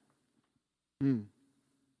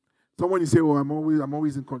 Someone is saying, "Oh, I'm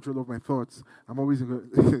always in control of my thoughts. I'm always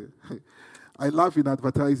in." I laugh in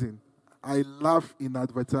advertising. I laugh in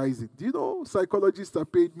advertising. Do you know psychologists are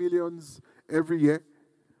paid millions every year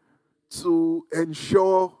to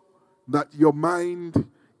ensure that your mind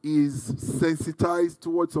is sensitized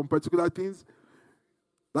towards some particular things?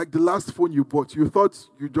 Like the last phone you bought, you thought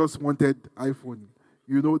you just wanted iPhone.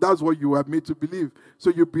 You know, that's what you were made to believe. So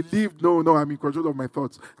you believed, no, I'm in control of my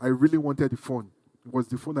thoughts. I really wanted the phone. It was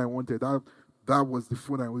the phone I wanted. That was the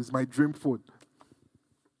phone. It was my dream phone.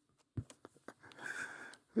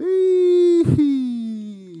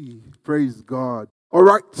 Praise God. All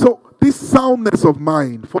right, so this soundness of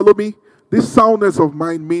mind, follow me. This soundness of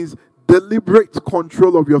mind means deliberate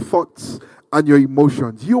control of your thoughts and your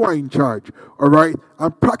emotions. You are in charge, all right?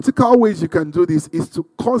 And practical ways you can do this is to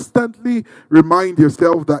constantly remind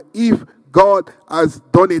yourself that if God has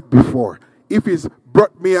done it before, if he's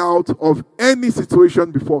brought me out of any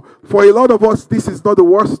situation before, for a lot of us, this is not the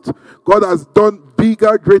worst. God has done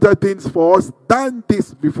bigger, greater things for us than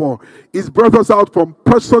this before. He's brought us out from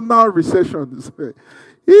personal recessions.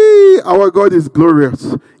 Our God is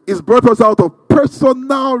glorious. He's brought us out of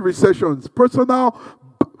personal recessions,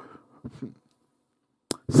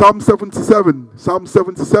 Psalm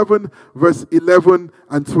 77, verse 11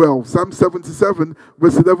 and 12. Psalm 77,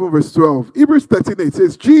 verse 11, verse 12. Hebrews 13:8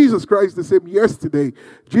 says, Jesus Christ the same yesterday,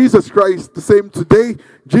 Jesus Christ the same today,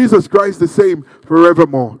 Jesus Christ the same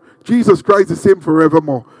forevermore. Jesus Christ the same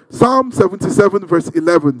forevermore. Psalm 77, verse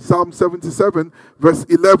 11. Psalm 77, verse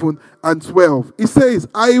 11 and 12. It says,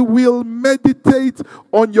 I will meditate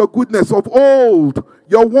on your goodness of old,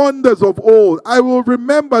 your wonders of old. I will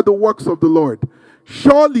remember the works of the Lord.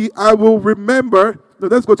 Surely I will remember. No,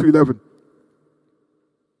 let's go to 11.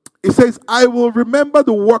 It says, I will remember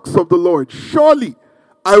the works of the Lord. Surely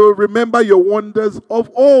I will remember your wonders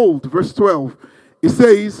of old. Verse 12. It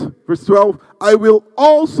says, verse 12, I will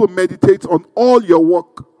also meditate on all your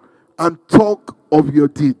work and talk of your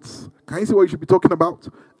deeds. Can you see what you should be talking about?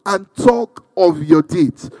 And talk of your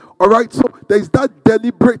deeds. All right, so there is that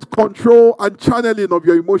deliberate control and channeling of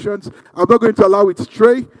your emotions. I'm not going to allow it to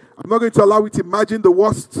stray. I'm not going to allow it to imagine the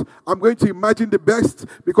worst. I'm going to imagine the best,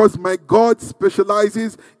 because my God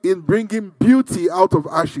specializes in bringing beauty out of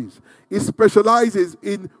ashes. He specializes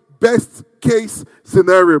in best case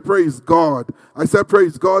scenario. Praise God. I said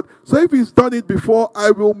praise God. So if he's done it before,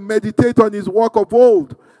 I will meditate on his work of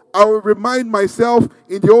old I will remind myself,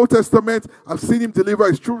 in the Old Testament, I've seen him deliver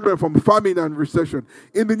his children from famine and recession.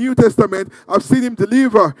 In the New Testament, I've seen him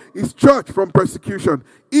deliver his church from persecution.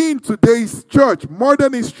 In today's church,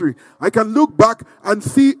 modern history, I can look back and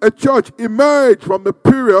see a church emerge from a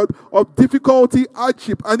period of difficulty,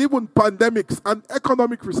 hardship, and even pandemics and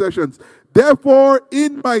economic recessions. Therefore,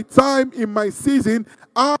 in my time, in my season,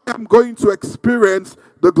 I am going to experience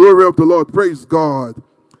the glory of the Lord. Praise God.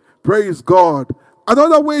 Praise God.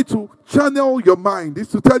 Another way to channel your mind is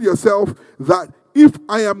to tell yourself that if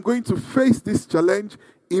I am going to face this challenge,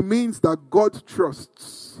 it means that God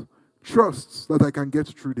trusts that I can get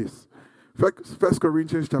through this. 1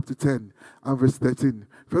 Corinthians chapter 10 and verse 13.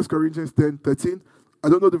 1 Corinthians 10:13. I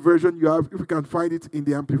don't know the version you have. If you can find it in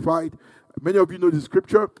the Amplified. Many of you know the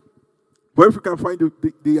scripture. But if you can find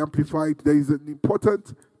the Amplified, there is an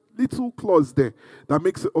important little clause there that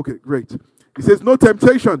makes it, okay, great. It says, no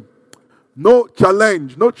temptation, no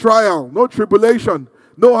challenge, no trial, no tribulation,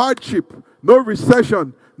 no hardship, no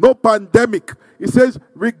recession, no pandemic. It says,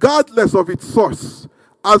 regardless of its source,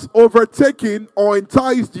 has overtaken or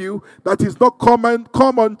enticed you that is not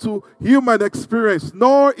common to human experience,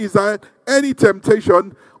 nor is any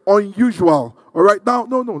temptation unusual. All right, now,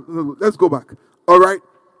 no, let's go back. All right,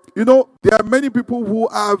 you know, there are many people who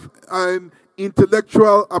have an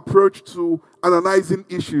intellectual approach to analyzing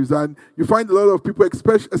issues, and you find a lot of people,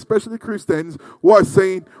 especially Christians, who are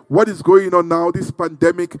saying, what is going on now, this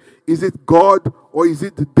pandemic, is it God or is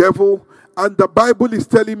it the devil? And the Bible is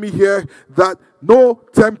telling me here that no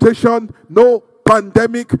temptation, no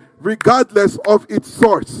pandemic, regardless of its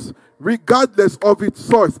source,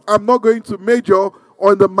 I'm not going to major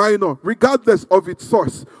on the minor, regardless of its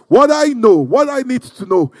source. What I need to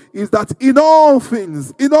know is that in all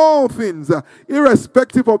things,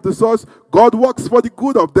 irrespective of the source, God works for the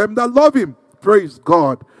good of them that love him. Praise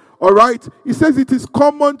God. All right? He says it is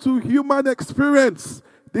common to human experience.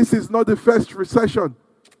 This is not the first recession.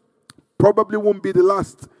 Probably won't be the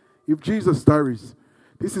last if Jesus tarries.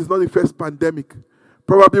 This is not the first pandemic.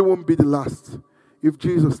 Probably won't be the last if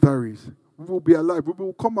Jesus tarries. We will be alive. We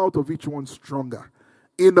will come out of each one stronger.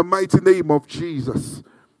 In the mighty name of Jesus.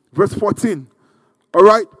 Verse 14. All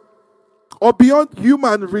right. Or beyond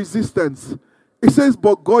human resistance. It says,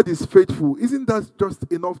 but God is faithful. Isn't that just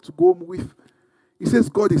enough to go with? It says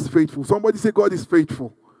God is faithful. Somebody say God is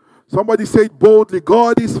faithful. Somebody say it boldly.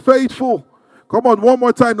 God is faithful. Come on, one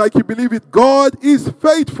more time like you believe it. God is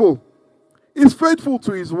faithful. He's faithful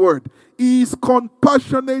to his word. He is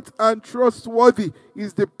compassionate and trustworthy.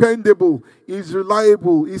 He's dependable. He's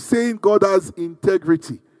reliable. He's saying God has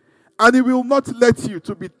integrity. And he will not let you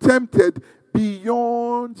to be tempted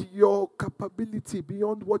beyond your capability,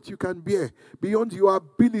 beyond what you can bear, beyond your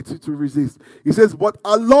ability to resist. He says, but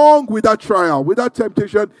along with that trial, with that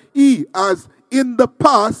temptation, he has in the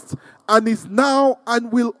past and is now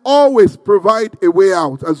and will always provide a way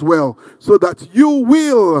out as well, so that you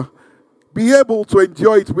will be able to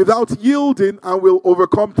enjoy it without yielding and will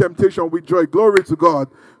overcome temptation with joy. Glory to God.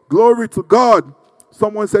 Glory to God.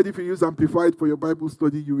 Someone said if you use Amplified for your Bible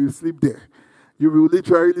study, you will sleep there. You will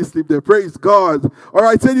literally sleep there. Praise God. All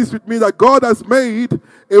right, say this with me, that God has made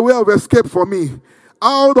a way of escape for me.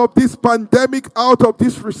 Out of this pandemic, out of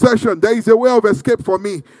this recession, there is a way of escape for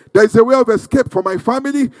me. There is a way of escape for my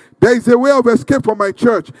family. There is a way of escape for my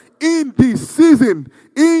church. In this season,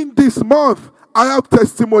 in this month, I have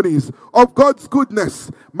testimonies of God's goodness.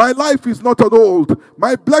 My life is not on hold.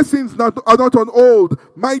 My blessings are not on hold.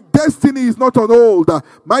 My destiny is not on hold.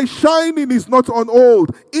 My shining is not on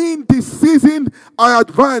hold. In this season, I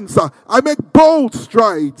advance. I make bold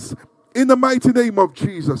strides. In the mighty name of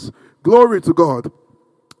Jesus. Glory to God.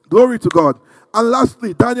 Glory to God. And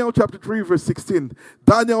lastly, Daniel chapter 3 verse 16.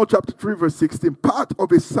 Daniel chapter 3 verse 16. Part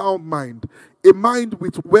of a sound mind. A mind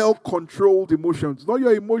with well-controlled emotions. Not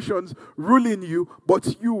your emotions ruling you,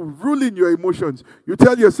 but you ruling your emotions. You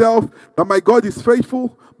tell yourself that my God is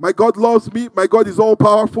faithful, my God loves me, my God is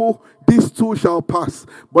all-powerful. This too shall pass.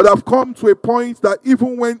 But I've come to a point that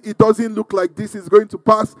even when it doesn't look like this is going to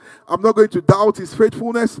pass, I'm not going to doubt his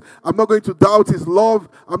faithfulness. I'm not going to doubt his love.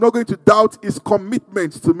 I'm not going to doubt his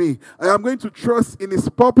commitment to me. I am going to trust in his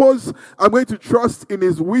purpose. I'm going to trust in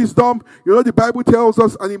his wisdom. You know, the Bible tells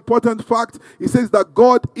us an important fact. It says that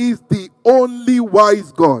God is the only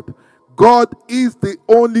wise God. God is the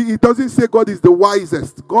only, it doesn't say God is the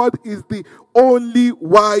wisest. God is the only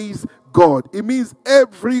wise God. It means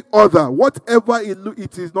every other, whatever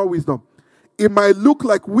it is not wisdom. It might look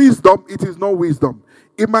like wisdom, it is not wisdom.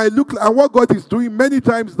 It might look like, and what God is doing many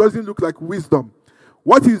times doesn't look like wisdom.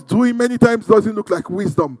 What he's doing many times doesn't look like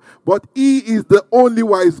wisdom. But he is the only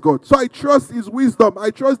wise God. So I trust his wisdom.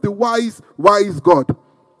 I trust the wise God.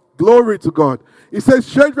 Glory to God. It says,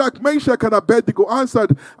 Shadrach, Meshach, and Abednego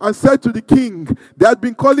answered and said to the king, they had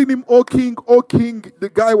been calling him, O king, O king. The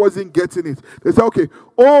guy wasn't getting it. They said, okay,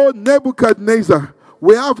 O Nebuchadnezzar,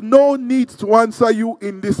 we have no need to answer you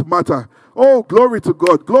in this matter. Oh, glory to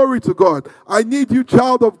God, glory to God. I need you,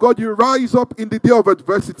 child of God. You rise up in the day of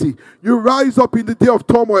adversity. You rise up in the day of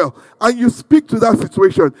turmoil and you speak to that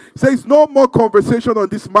situation. It says no more conversation on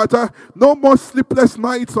this matter. No more sleepless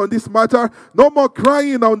nights on this matter. No more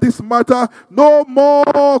crying on this matter. No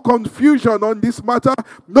more confusion on this matter.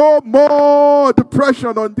 No more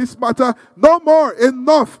depression on this matter. No more.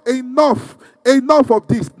 Enough, enough. Enough of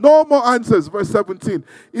this. No more answers. Verse 17.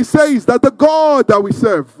 It says that the God that we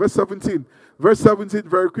serve. Verse 17. Verse 17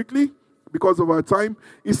 very quickly because of our time.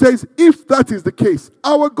 It says, if that is the case,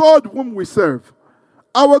 our God whom we serve,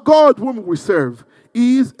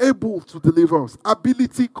 he is able to deliver us.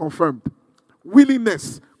 Ability confirmed.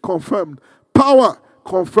 Willingness confirmed. Power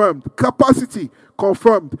confirmed. Capacity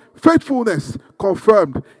confirmed. Faithfulness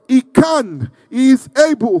confirmed. He is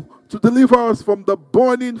able to deliver us from the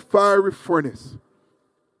burning fiery furnace.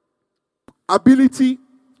 Ability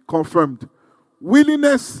confirmed.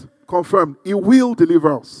 Willingness confirmed. He will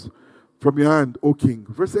deliver us from your hand, O King.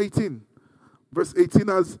 Verse 18. Verse 18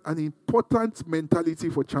 has an important mentality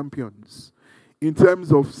for champions in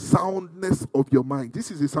terms of soundness of your mind. This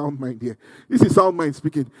is a sound mind here. This is sound mind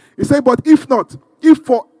speaking. He said, but if not, if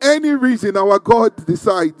for any reason our God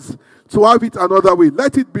decides to have it another way,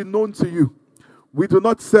 let it be known to you. We do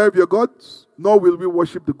not serve your gods, nor will we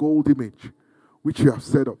worship the gold image which you have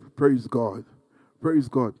set up. Praise God. Praise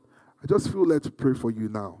God. I just feel led to pray for you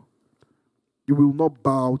now. You will not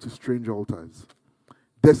bow to strange altars.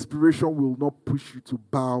 Desperation will not push you to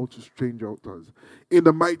bow to strange altars. In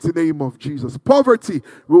the mighty name of Jesus. Poverty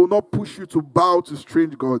will not push you to bow to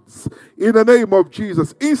strange gods. In the name of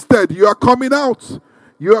Jesus. Instead, you are coming out.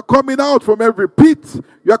 You are coming out from every pit.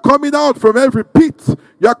 You are coming out from every pit.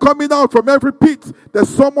 You are coming out from every pit. There's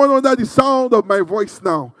someone under the sound of my voice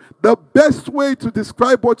now. The best way to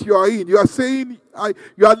describe what you are in, you are saying,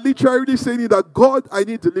 you are literally saying that, God, I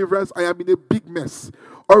need deliverance. I am in a big mess.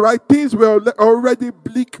 All right, things were already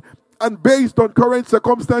bleak, and based on current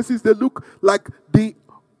circumstances, they look like the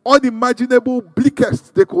unimaginable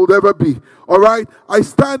bleakest they could ever be. All right, I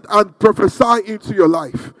stand and prophesy into your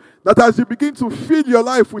life that as you begin to fill your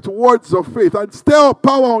life with words of faith and stir up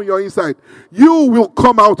power on your inside, you will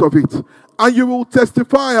come out of it. And you will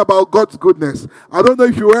testify about God's goodness. I don't know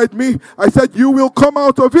if you heard me. I said you will come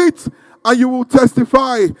out of it and you will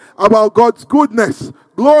testify about God's goodness.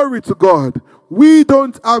 Glory to God. We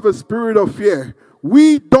don't have a spirit of fear.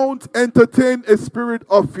 We don't entertain a spirit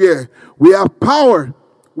of fear. We have power.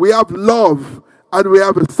 We have love. And we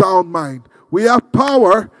have a sound mind. We have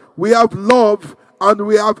power. We have love. And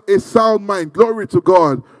we have a sound mind. Glory to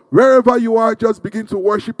God. Wherever you are, just begin to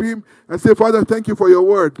worship Him and say, Father, thank you for your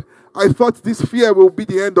word. I thought this fear will be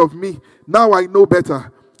the end of me. Now I know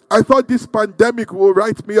better. I thought this pandemic will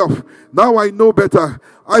write me off. Now I know better.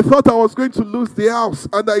 I thought I was going to lose the house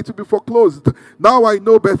and that it would be foreclosed. Now I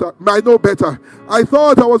know better. I know better. I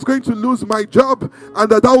thought I was going to lose my job and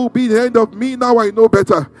that will be the end of me. Now I know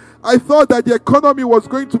better. I thought that the economy was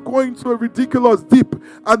going to go into a ridiculous dip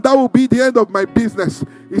and that will be the end of my business.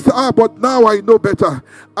 He said, but now I know better.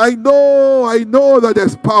 I know that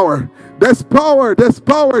there's power. There's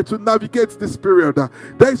power to navigate this period.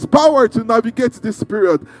 There's power to navigate this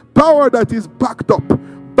period. Power that is backed up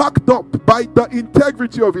by the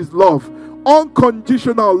integrity of His love.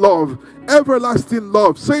 Unconditional love, everlasting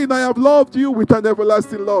love, saying, I have loved you with an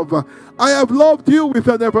everlasting love. I have loved you with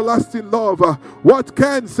an everlasting love. What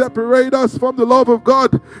can separate us from the love of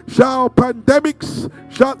God? Shall pandemics,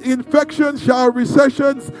 shall infections, shall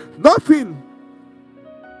recessions, nothing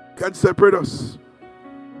can separate us.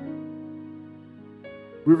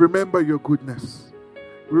 We remember your goodness.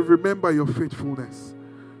 We remember your faithfulness.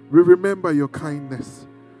 We remember your kindness.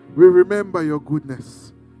 We remember your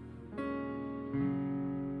goodness.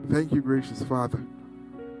 Thank you, gracious Father.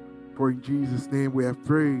 For in Jesus' name we have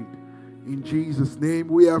prayed. In Jesus' name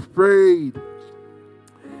we have prayed.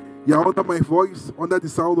 You're under my voice, under the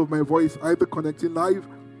sound of my voice, either connecting live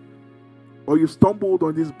or you stumbled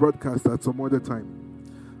on this broadcast at some other time.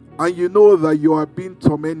 And you know that you are being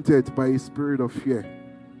tormented by a spirit of fear.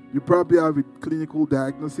 You probably have a clinical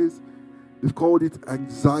diagnosis. They've called it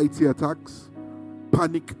anxiety attacks,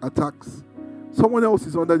 panic attacks. Someone else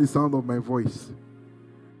is under the sound of my voice.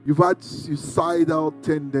 You've had suicidal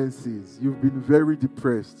tendencies. You've been very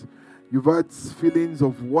depressed. You've had feelings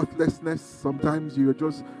of worthlessness. Sometimes you're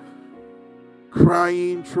just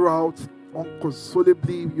crying throughout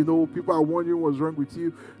unconsolably. People are wondering what's wrong with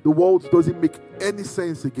you. The world doesn't make any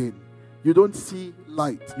sense again. You don't see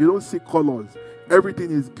light. You don't see colors.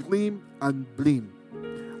 Everything is gleam and blim.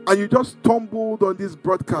 And you just stumbled on this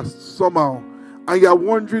broadcast somehow. And you're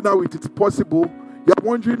wondering how it is possible. You're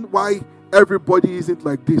wondering why everybody isn't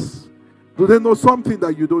like this. Do they know something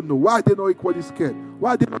that you don't know? Why are they not equally scared?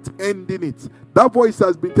 Why are they not ending it? That voice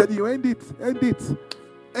has been telling you, end it, end it,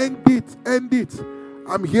 end it, end it.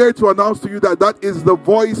 I'm here to announce to you that is the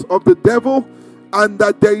voice of the devil, and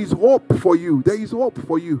that there is hope for you. There is hope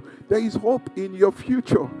for you. There is hope in your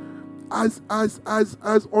future. As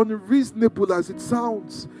unreasonable as it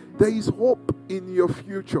sounds, there is hope in your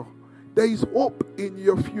future. There is hope in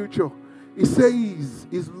your future. He says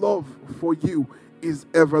his love for you is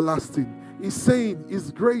everlasting. He's saying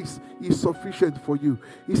his grace is sufficient for you.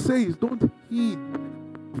 He says, don't heed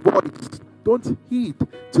voice. Don't heed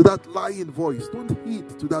to that lying voice. Don't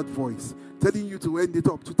heed to that voice telling you to end it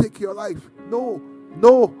up, to take your life. No,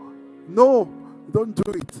 don't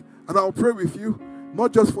do it. And I'll pray with you,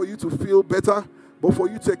 not just for you to feel better, but for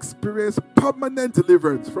you to experience permanent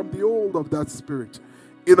deliverance from the hold of that spirit.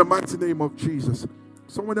 In the mighty name of Jesus.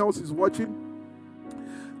 Someone else is watching,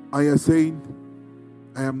 and you're saying,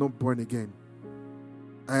 I am not born again.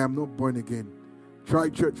 I am not born again.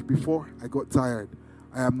 Tried church before, I got tired.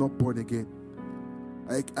 I am not born again.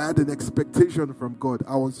 I had an expectation from God.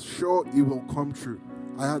 I was sure it will come true.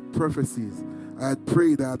 I had prophecies. I had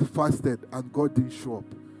prayed, I had fasted, and God didn't show up.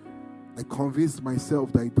 I convinced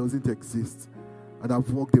myself that it doesn't exist, and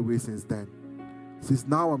I've walked away since then. Since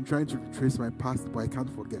now, I'm trying to retrace my past, but I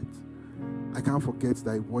can't forget. I can't forget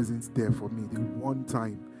that it wasn't there for me. The one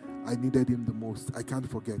time I needed him the most, I can't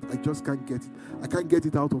forget. I just can't get it. I can't get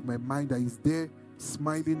it out of my mind that he's there,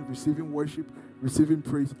 smiling, receiving worship, receiving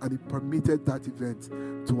praise, and he permitted that event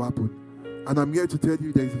to happen. And I'm here to tell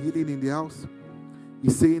you there's healing in the house.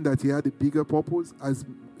 He's saying that he had a bigger purpose. As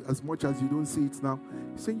much as you don't see it now,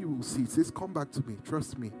 he's saying you will see it. He says, come back to me,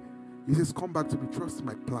 trust me. He says, come back to me, trust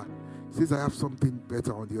my plan. He says, I have something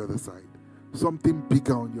better on the other side. Something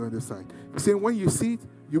bigger on the other side. He's saying, when you see it,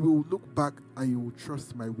 you will look back and you will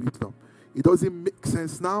trust my wisdom. It doesn't make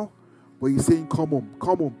sense now, but he's saying, come home,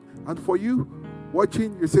 come home. And for you,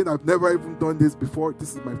 watching, you're saying, I've never even done this before.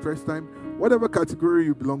 This is my first time. Whatever category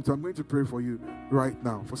you belong to, I'm going to pray for you right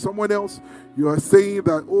now. For someone else, you are saying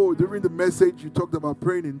that, oh, during the message, you talked about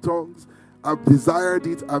praying in tongues. I've desired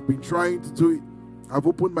it. I've been trying to do it. I've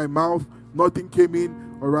opened my mouth. Nothing came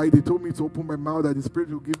in. All right, they told me to open my mouth, that the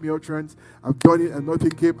Spirit will give me utterance. I've done it and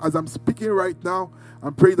nothing came. As I'm speaking right now,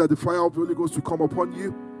 I'm praying that the fire of the Holy Ghost will come upon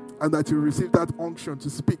you and that you receive that unction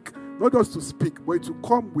to speak. Not just to speak, but it will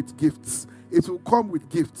come with gifts. It will come with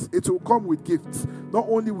gifts. It will come with gifts. Not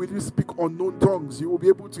only will you speak unknown tongues, you will be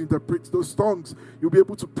able to interpret those tongues. You'll be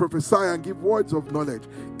able to prophesy and give words of knowledge.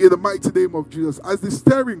 In the mighty name of Jesus. As the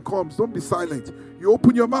stirring comes, don't be silent. You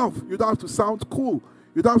open your mouth. You don't have to sound cool.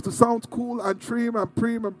 You don't have to sound cool and trim and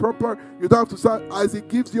prim and proper. You don't have to sound, as he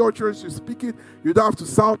gives the utterance you're speaking, you don't have to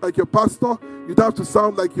sound like your pastor. You don't have to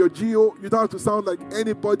sound like your GO. You don't have to sound like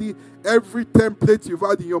anybody. Every template you've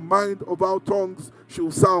had in your mind of how tongues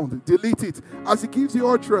should sound, delete it. As he gives the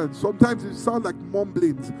utterance, sometimes it sound like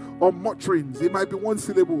mumblings or mutterings. It might be one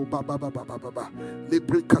syllable. Ba, ba, ba, ba, ba, ba, ba.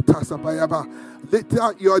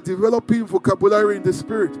 Later, you are developing vocabulary in the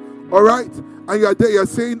spirit. All right? And you are there, you're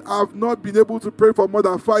saying, I've not been able to pray for more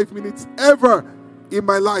than 5 minutes ever in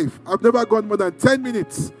my life. I've never gone more than 10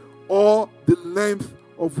 minutes or the length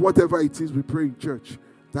of whatever it is we pray in church.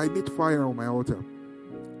 I need fire on my altar.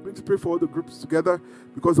 I'm going to pray for all the groups together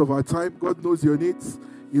because of our time. God knows your needs.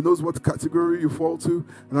 He knows what category you fall to.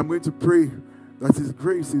 And I'm going to pray that his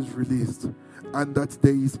grace is released and that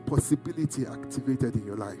there is possibility activated in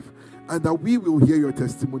your life. And that we will hear your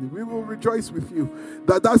testimony. We will rejoice with you.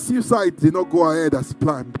 That suicide did not go ahead as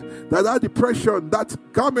planned. That depression, that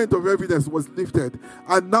garment of evidence was lifted.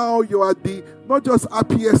 And now you are the not just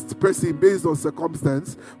happiest person based on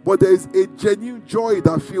circumstance, but there is a genuine joy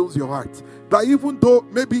that fills your heart. That even though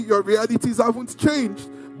maybe your realities haven't changed,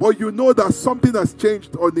 but you know that something has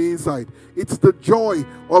changed on the inside. It's the joy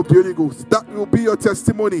of the Holy Ghost. That will be your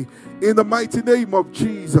testimony in the mighty name of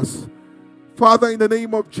Jesus. Father, in the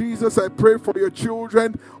name of Jesus, I pray for your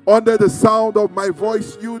children under the sound of my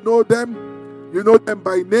voice. You know them. You know them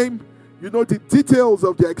by name. You know the details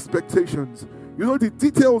of their expectations. You know the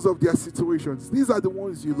details of their situations. These are the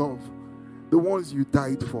ones you love. The ones you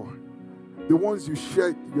died for. The ones you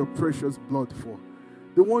shed your precious blood for.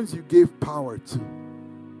 The ones you gave power to.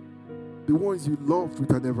 The ones you loved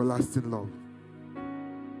with an everlasting love.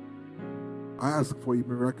 I ask for a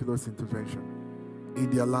miraculous intervention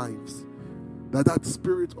in their lives. that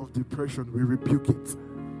spirit of depression, we rebuke it.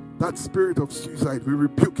 That spirit of suicide, we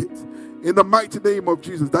rebuke it. In the mighty name of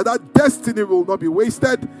Jesus, that destiny will not be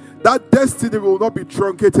wasted. That destiny will not be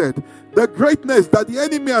truncated. The greatness that the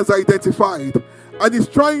enemy has identified and is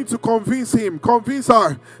trying to convince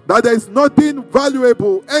her that there is nothing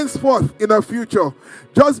valuable henceforth in her future,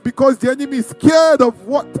 just because the enemy is scared of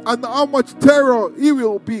what and how much terror he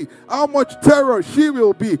will be, how much terror she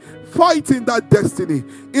will be, fighting that destiny.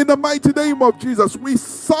 In the mighty name of Jesus, we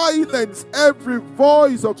silence every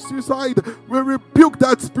voice of suicide. We rebuke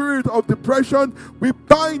that spirit of depression. We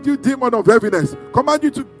bind you, demon of heaviness. Command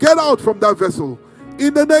you to get out from that vessel.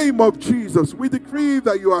 In the name of Jesus, we decree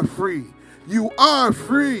that you are free. You are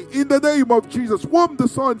free in the name of Jesus. Whom the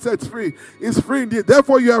Son sets free is free indeed.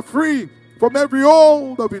 Therefore, you are free from every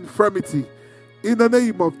hold of infirmity in the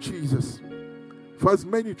name of Jesus. For as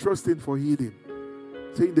many trusting for healing,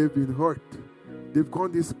 saying they've been hurt, they've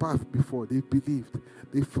gone this path before, they've believed,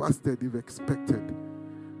 they fasted, they've expected,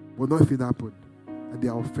 but nothing happened, and they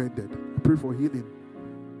are offended. I pray for healing.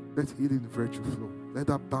 Let healing virtue flow. Let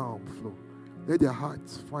that balm flow. Let their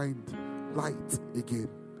hearts find light again.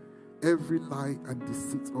 Every lie and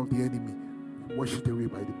deceit of the enemy, wash it away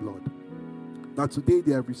by the blood. That today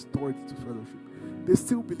they are restored to fellowship. They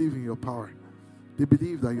still believe in your power. They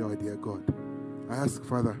believe that you are their God. I ask,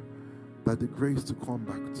 Father, that the grace to come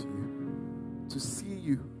back to you, to see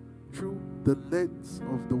you through the lens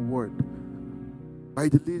of the word, by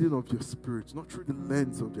the leading of your spirit, not through the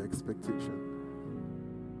lens of your expectation.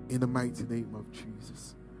 In the mighty name of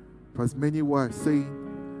Jesus. For as many who are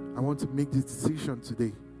saying, I want to make this decision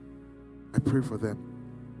today, I pray for them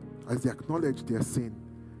as they acknowledge their sin,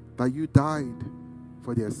 that you died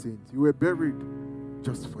for their sins. You were buried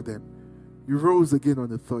just for them. You rose again on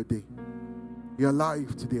the third day. You're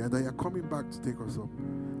alive today, and that you're coming back to take us up.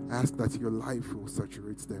 I ask that your life will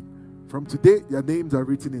saturate them. From today, their names are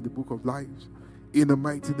written in the book of life. In the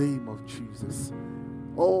mighty name of Jesus.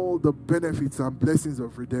 All the benefits and blessings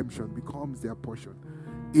of redemption becomes their portion.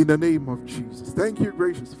 In the name of Jesus. Thank you,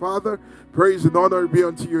 gracious Father. Praise and honor be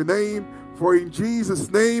unto your name. For in Jesus'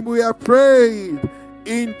 name we have prayed.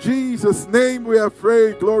 In Jesus' name we have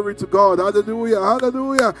prayed. Glory to God. Hallelujah.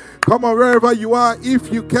 Hallelujah. Come on, wherever you are, if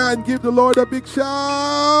you can, give the Lord a big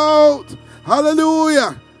shout.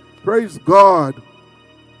 Hallelujah. Praise God.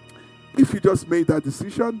 If you just made that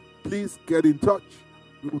decision, please get in touch.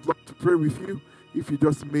 We would love to pray with you. If you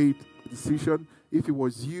just made a decision, if it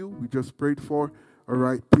was you we just prayed for, all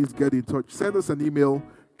right, please get in touch. Send us an email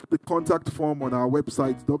to the contact form on our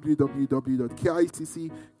website,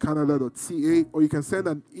 www.kicccanada.ca, or you can send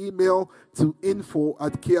an email to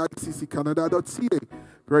info@kicccanada.ca.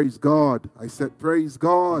 Praise God. I said praise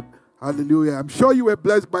God. Hallelujah. I'm sure you were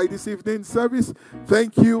blessed by this evening's service.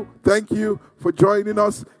 Thank you. Thank you for joining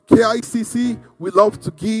us. KICC, we love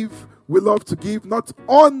to give. We love to give, not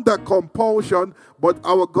under compulsion, but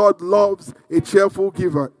our God loves a cheerful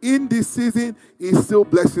giver. In this season, He's still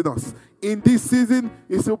blessing us. In this season,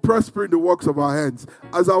 He's still prospering the works of our hands.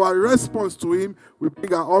 As our response to Him, we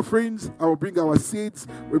bring our offerings, and we bring our seeds,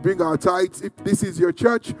 we bring our tithes. If this is your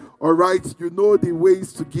church, all right, you know the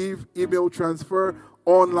ways to give, email transfer,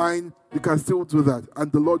 online, you can still do that,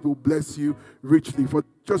 and the Lord will bless you richly. For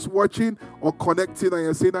just watching or connecting and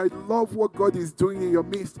you're saying, I love what God is doing in your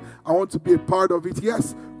midst, I want to be a part of it.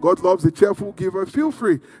 Yes, God loves a cheerful giver. Feel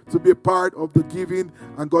free to be a part of the giving,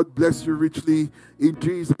 and God bless you richly in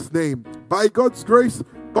Jesus' name. By God's grace,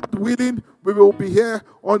 God willing, we will be here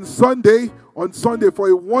on Sunday for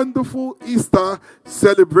a wonderful Easter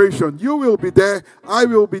celebration. You will be there. I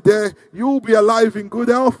will be there. You will be alive in good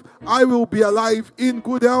health. I will be alive in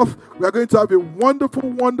good health. We are going to have a wonderful,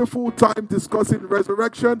 wonderful time discussing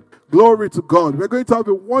resurrection. Glory to God. We're going to have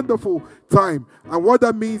a wonderful time. And what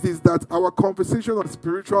that means is that our conversation on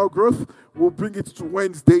spiritual growth, we'll bring it to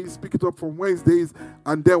Wednesdays, pick it up from Wednesdays,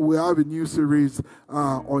 and then we'll have a new series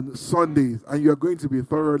on Sundays. And you're going to be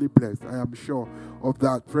thoroughly blessed. I am sure of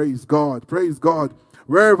that. Praise God. Praise God.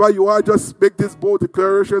 Wherever you are, just make these bold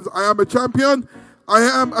declarations. I am a champion. I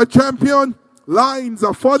am a champion. Lines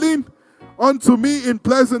are falling unto me in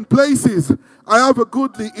pleasant places. I have a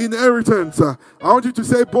goodly inheritance. I want you to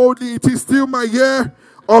say boldly, it is still my year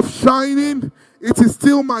of shining. It is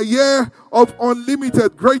still my year of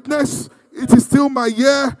unlimited greatness. It is still my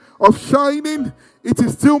year of shining. It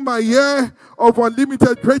is still my year of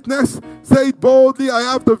unlimited greatness. Say it boldly, I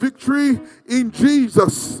have the victory in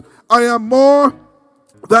Jesus. I am more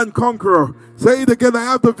than conqueror. Say it again, I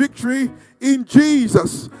have the victory in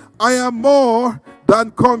Jesus. I am more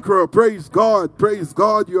than conqueror. Praise God. Praise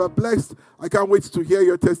God. You are blessed. I can't wait to hear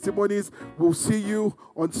your testimonies. We'll see you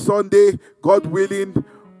on Sunday, God willing.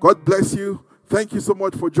 God bless you. Thank you so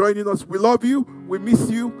much for joining us. We love you, we miss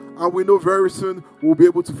you, and we know very soon we'll be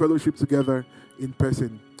able to fellowship together in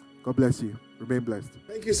person. God bless you. Remain blessed.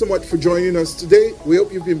 Thank you so much for joining us today. We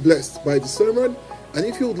hope you've been blessed by the sermon. And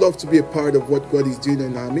if you would love to be a part of what God is doing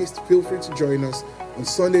in our midst, feel free to join us on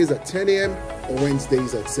Sundays at 10 a.m. or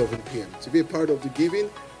Wednesdays at 7 p.m. To be a part of the giving,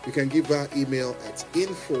 you can give our email at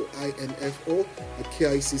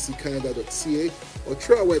info@kicccanada.ca or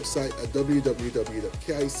through our website at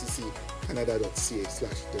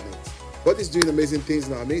www.kicccanada.ca/donate. God is doing amazing things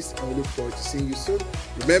in our midst, and we look forward to seeing you soon.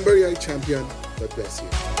 Remember, you're a champion. God bless you.